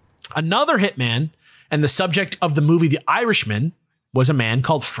 Another hitman and the subject of the movie The Irishman was a man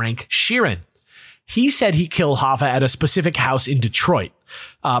called Frank Sheeran. He said he killed Hoffa at a specific house in Detroit,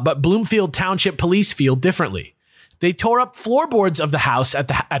 but Bloomfield Township police feel differently. They tore up floorboards of the house at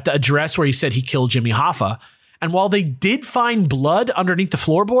the address where he said he killed Jimmy Hoffa, and while they did find blood underneath the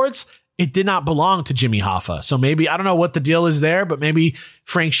floorboards, it did not belong to Jimmy Hoffa. So maybe, I don't know what the deal is there, but maybe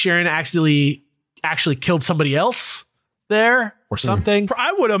Frank Sheeran actually killed somebody else there or something.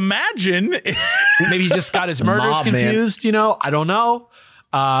 I would imagine. Maybe he just got his murders confused, I don't know.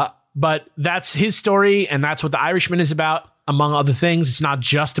 But that's his story, and that's what The Irishman is about, among other things. It's not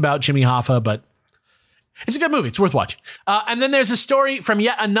just about Jimmy Hoffa, but it's a good movie. It's worth watching. And then there's a story from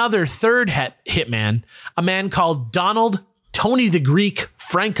yet another third hitman, a man called Donald Tony the Greek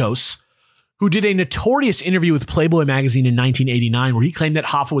Frankos, who did a notorious interview with Playboy magazine in 1989, where he claimed that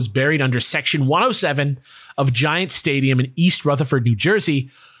Hoffa was buried under Section 107 of Giant Stadium in East Rutherford, New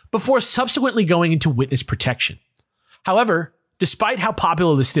Jersey, before subsequently going into witness protection. However, despite how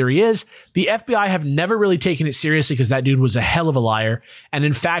popular this theory is, the FBI have never really taken it seriously because that dude was a hell of a liar, and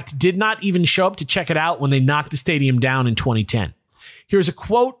in fact did not even show up to check it out when they knocked the stadium down in 2010. Here's a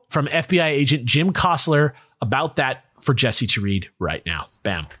quote from FBI agent Jim Kostler about that for Jesse to read right now.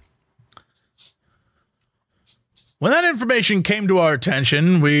 Bam. When that information came to our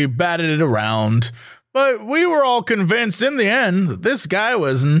attention, we batted it around, but we were all convinced in the end that this guy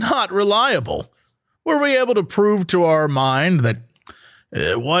was not reliable. Were we able to prove to our mind that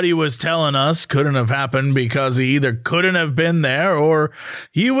what he was telling us couldn't have happened because he either couldn't have been there or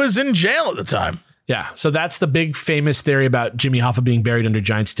he was in jail at the time? Yeah, so that's the big famous theory about Jimmy Hoffa being buried under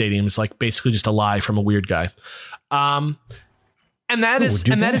Giant Stadium. It's like basically just a lie from a weird guy. And that is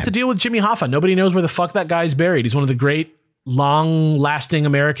the deal with Jimmy Hoffa. Nobody knows where the fuck that guy is buried. He's one of the great long-lasting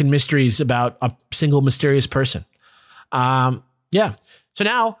American mysteries about a single mysterious person. Yeah. So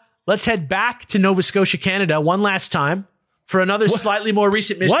now let's head back to Nova Scotia, Canada one last time for another slightly more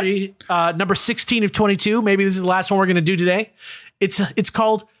recent mystery. Number 16 of 22. Maybe this is the last one we're going to do today. It's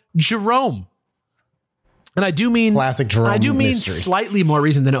called Jerome. And I do mean Classic Jerome mystery. slightly more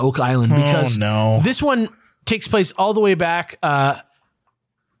recent than Oak Island, because this one takes place all the way back.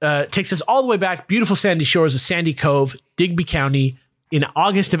 Takes us all the way back. Beautiful sandy shores of Sandy Cove, Digby County, in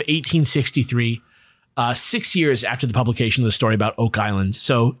August of 1863. 6 years after the publication of the story about Oak Island.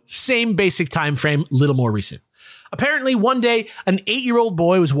 So same basic time frame, little more recent. Apparently, one day, an 8-year-old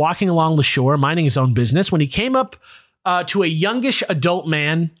boy was walking along the shore, minding his own business, when he came up to a youngish adult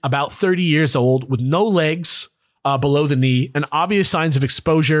man, about 30 years old, with no legs below the knee and obvious signs of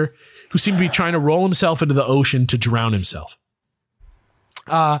exposure, who seemed to be trying to roll himself into the ocean to drown himself.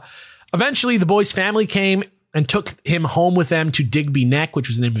 Eventually, the boy's family came and took him home with them to Digby Neck, which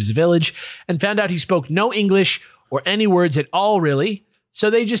was the name of his village, and found out he spoke no English or any words at all, really. So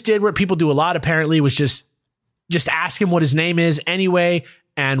they just did what people do a lot, apparently, was just ask him what his name is anyway,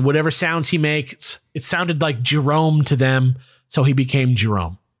 and whatever sounds he makes, it sounded like Jerome to them, so he became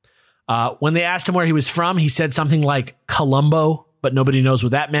Jerome. When they asked him where he was from, he said something like Colombo, but nobody knows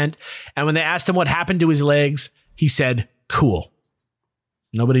what that meant. And when they asked him what happened to his legs, he said, cool.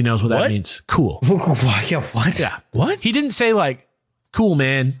 Nobody knows what that means. Cool. Yeah, what? Yeah. What? He didn't say like, cool,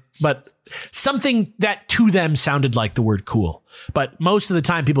 man, but something that to them sounded like the word cool. But most of the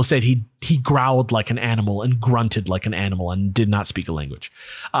time people said he growled like an animal and grunted like an animal and did not speak a language.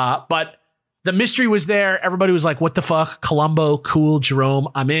 But the mystery was there. Everybody was like, what the fuck? Colombo, cool, Jerome,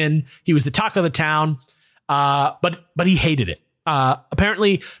 I'm in. He was the talk of the town. But he hated it.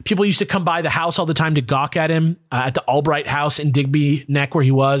 Apparently people used to come by the house all the time to gawk at him at the Albright house in Digby Neck, where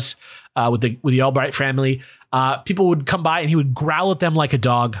he was with the Albright family. People would come by and he would growl at them like a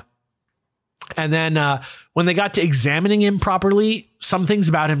dog. And then when they got to examining him properly, some things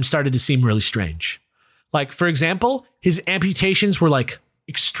about him started to seem really strange. Like, for example, his amputations were like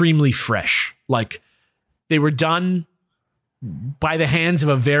extremely fresh. Like they were done by the hands of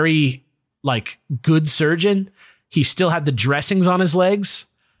a very like good surgeon. He still had the dressings on his legs,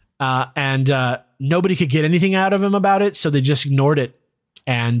 and nobody could get anything out of him about it. So they just ignored it.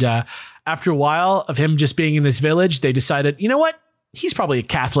 And after a while of him just being in this village, they decided, you know what? He's probably a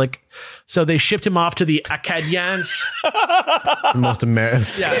Catholic. So they shipped him off to the Acadians. The most American.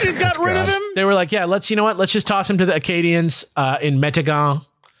 Yeah. They just got rid of him? They were like, yeah, let's just toss him to the Acadians in Métégan,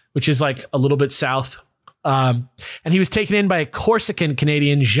 which is like a little bit south. And he was taken in by a Corsican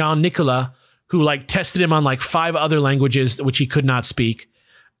Canadian, Jean Nicolas, who like tested him on like 5 other languages, which he could not speak.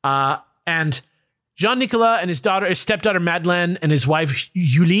 And Jean Nicolas and his stepdaughter Madeleine and his wife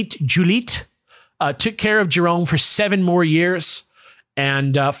Juliette took care of Jerome for 7 more years.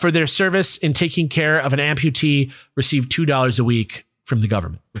 And for their service in taking care of an amputee, received $2 a week from the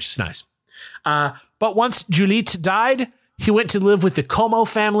government, which is nice. But once Juliette died, he went to live with the Como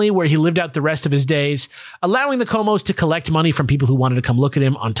family, where he lived out the rest of his days, allowing the Comos to collect money from people who wanted to come look at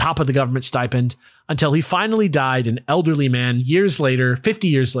him on top of the government stipend, until he finally died, an elderly man, 50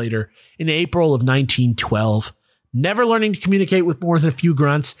 years later, in April of 1912, never learning to communicate with more than a few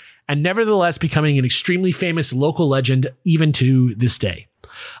grunts, and nevertheless becoming an extremely famous local legend even to this day.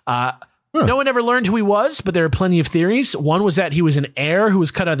 No one ever learned who he was, but there are plenty of theories. One was that he was an heir who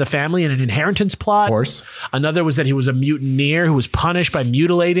was cut out of the family in an inheritance plot. Of course. Another was that he was a mutineer who was punished by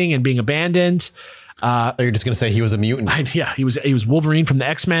mutilating and being abandoned. You're just going to say he was a mutant. Yeah, he was Wolverine from the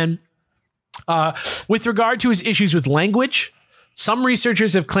X-Men. With regard to his issues with language, some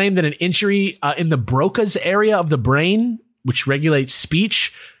researchers have claimed that an injury in the Broca's area of the brain, which regulates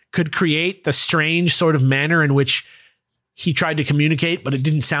speech, could create the strange sort of manner in which he tried to communicate, but it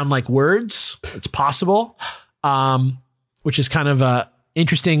didn't sound like words. It's possible, which is kind of a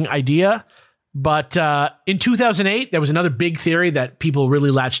interesting idea. But in 2008, there was another big theory that people really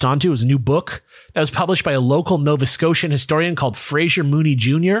latched onto. It was a new book that was published by a local Nova Scotian historian called Fraser Mooney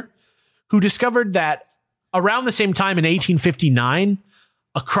Jr., who discovered that around the same time in 1859,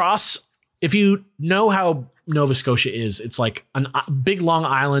 across, if you know how Nova Scotia is, it's like a big long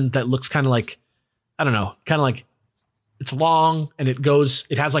island that looks kind of like, I don't know, kind of like, it's long and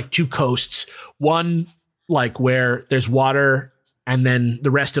it has like 2 coasts, one like where there's water and then the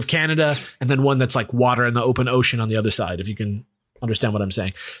rest of Canada, and then one that's like water in the open ocean on the other side, if you can understand what I'm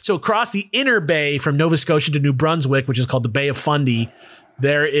saying. So across the inner bay from Nova Scotia to New Brunswick, which is called the Bay of Fundy,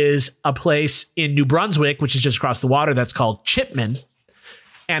 there is a place in New Brunswick, which is just across the water, that's called Chipman.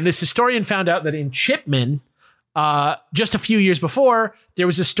 And this historian found out that in Chipman, just a few years before, there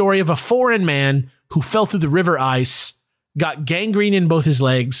was a story of a foreign man who fell through the river ice, got gangrene in both his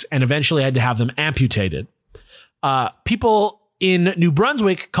legs, and eventually had to have them amputated. People in New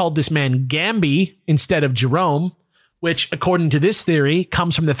Brunswick called this man Gambi instead of Jerome, which, according to this theory,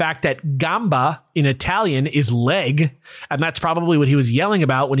 comes from the fact that gamba in Italian is leg, and that's probably what he was yelling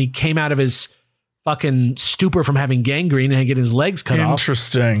about when he came out of his fucking stupor from having gangrene and get his legs cut off.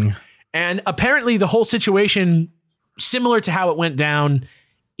 Interesting. And apparently the whole situation, similar to how it went down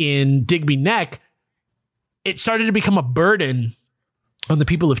in Digby Neck, it started to become a burden on the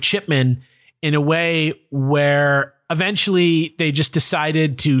people of Chipman in a way where eventually they just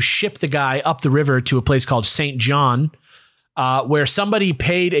decided to ship the guy up the river to a place called St. John, where somebody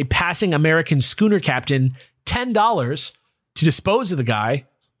paid a passing American schooner captain $10 to dispose of the guy,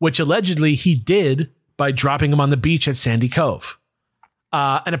 which allegedly he did by dropping him on the beach at Sandy Cove.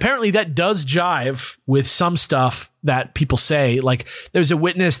 And apparently that does jive with some stuff that people say. Like there's a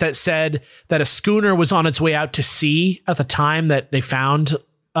witness that said that a schooner was on its way out to sea at the time that they found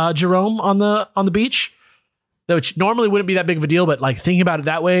Jerome on the beach, which normally wouldn't be that big of a deal. But like thinking about it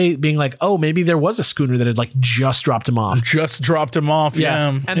that way, being like, oh, maybe there was a schooner that had like just dropped him off. Yeah.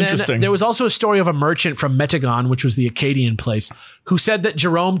 And Interesting. then there was also a story of a merchant from Metagon, which was the Acadian place, who said that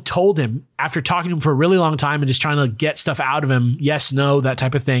Jerome told him after talking to him for a really long time and just trying to get stuff out of him. Yes, no, that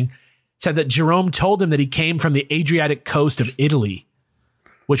type of thing. Said that Jerome told him that he came from the Adriatic coast of Italy,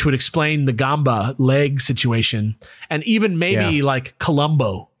 which would explain the gamba leg situation and even maybe like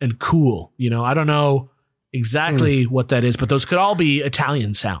Colombo and cool. You know, I don't know exactly what that is, but those could all be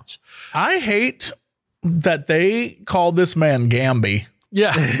Italian sounds. I hate that they call this man Gamby.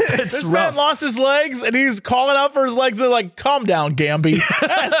 Yeah. This man lost his legs and he's calling out for his legs. They're like, calm down, Gamby.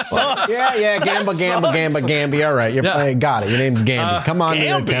 That sucks. Yeah, Gamby. All right, got it. Your name's Gamby. Come on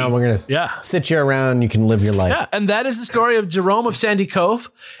Gamby. to town. We're gonna sit you around. You can live your life. Yeah, and that is the story of Jerome of Sandy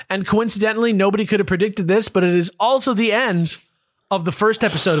Cove. And coincidentally, nobody could have predicted this, but it is also the end of the first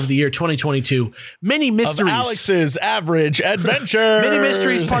episode of the year 2022. Mini Mysteries. Of Alex's Average Adventure. Mini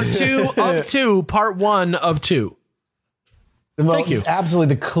Mysteries Part 2 of 2, Part 1 of 2. Thank you.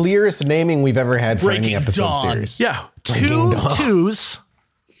 Absolutely the clearest naming we've ever had for any episode series. Yeah. 2 twos.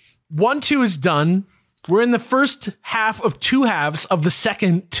 1 2 is done. We're in the first half of 2 halves of the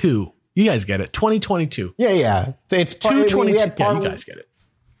second 2. You guys get it. 2022. Yeah. So it's part, 222. Yeah, you guys get it.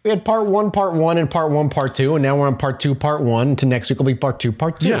 We had part 1, and part 1, part 2, and now we're on part 2, part 1. To next week will be part 2,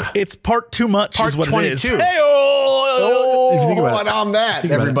 part 2. Yeah. It's part too much Part is what 22. it is. Hey-oh! If you think about And it. on that,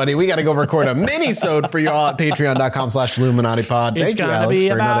 everybody, we got to go record a mini-sode for you all at patreon.com/IlluminatiPod. It's Thank you, gonna Alex, be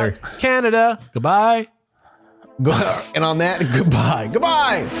for about another. Canada. Goodbye. And on that, goodbye.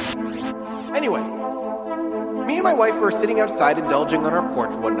 Anyway, me and my wife were sitting outside indulging on our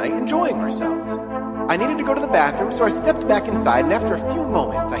porch one night, enjoying ourselves. I needed to go to the bathroom, so I stepped back inside, and after a few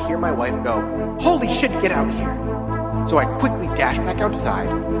moments, I hear my wife go, "Holy shit, get out here." So I quickly dash back outside,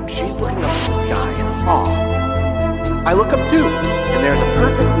 and she's looking up at the sky in awe. I look up too, and there's a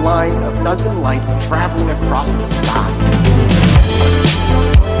perfect line of dozen lights traveling across the sky.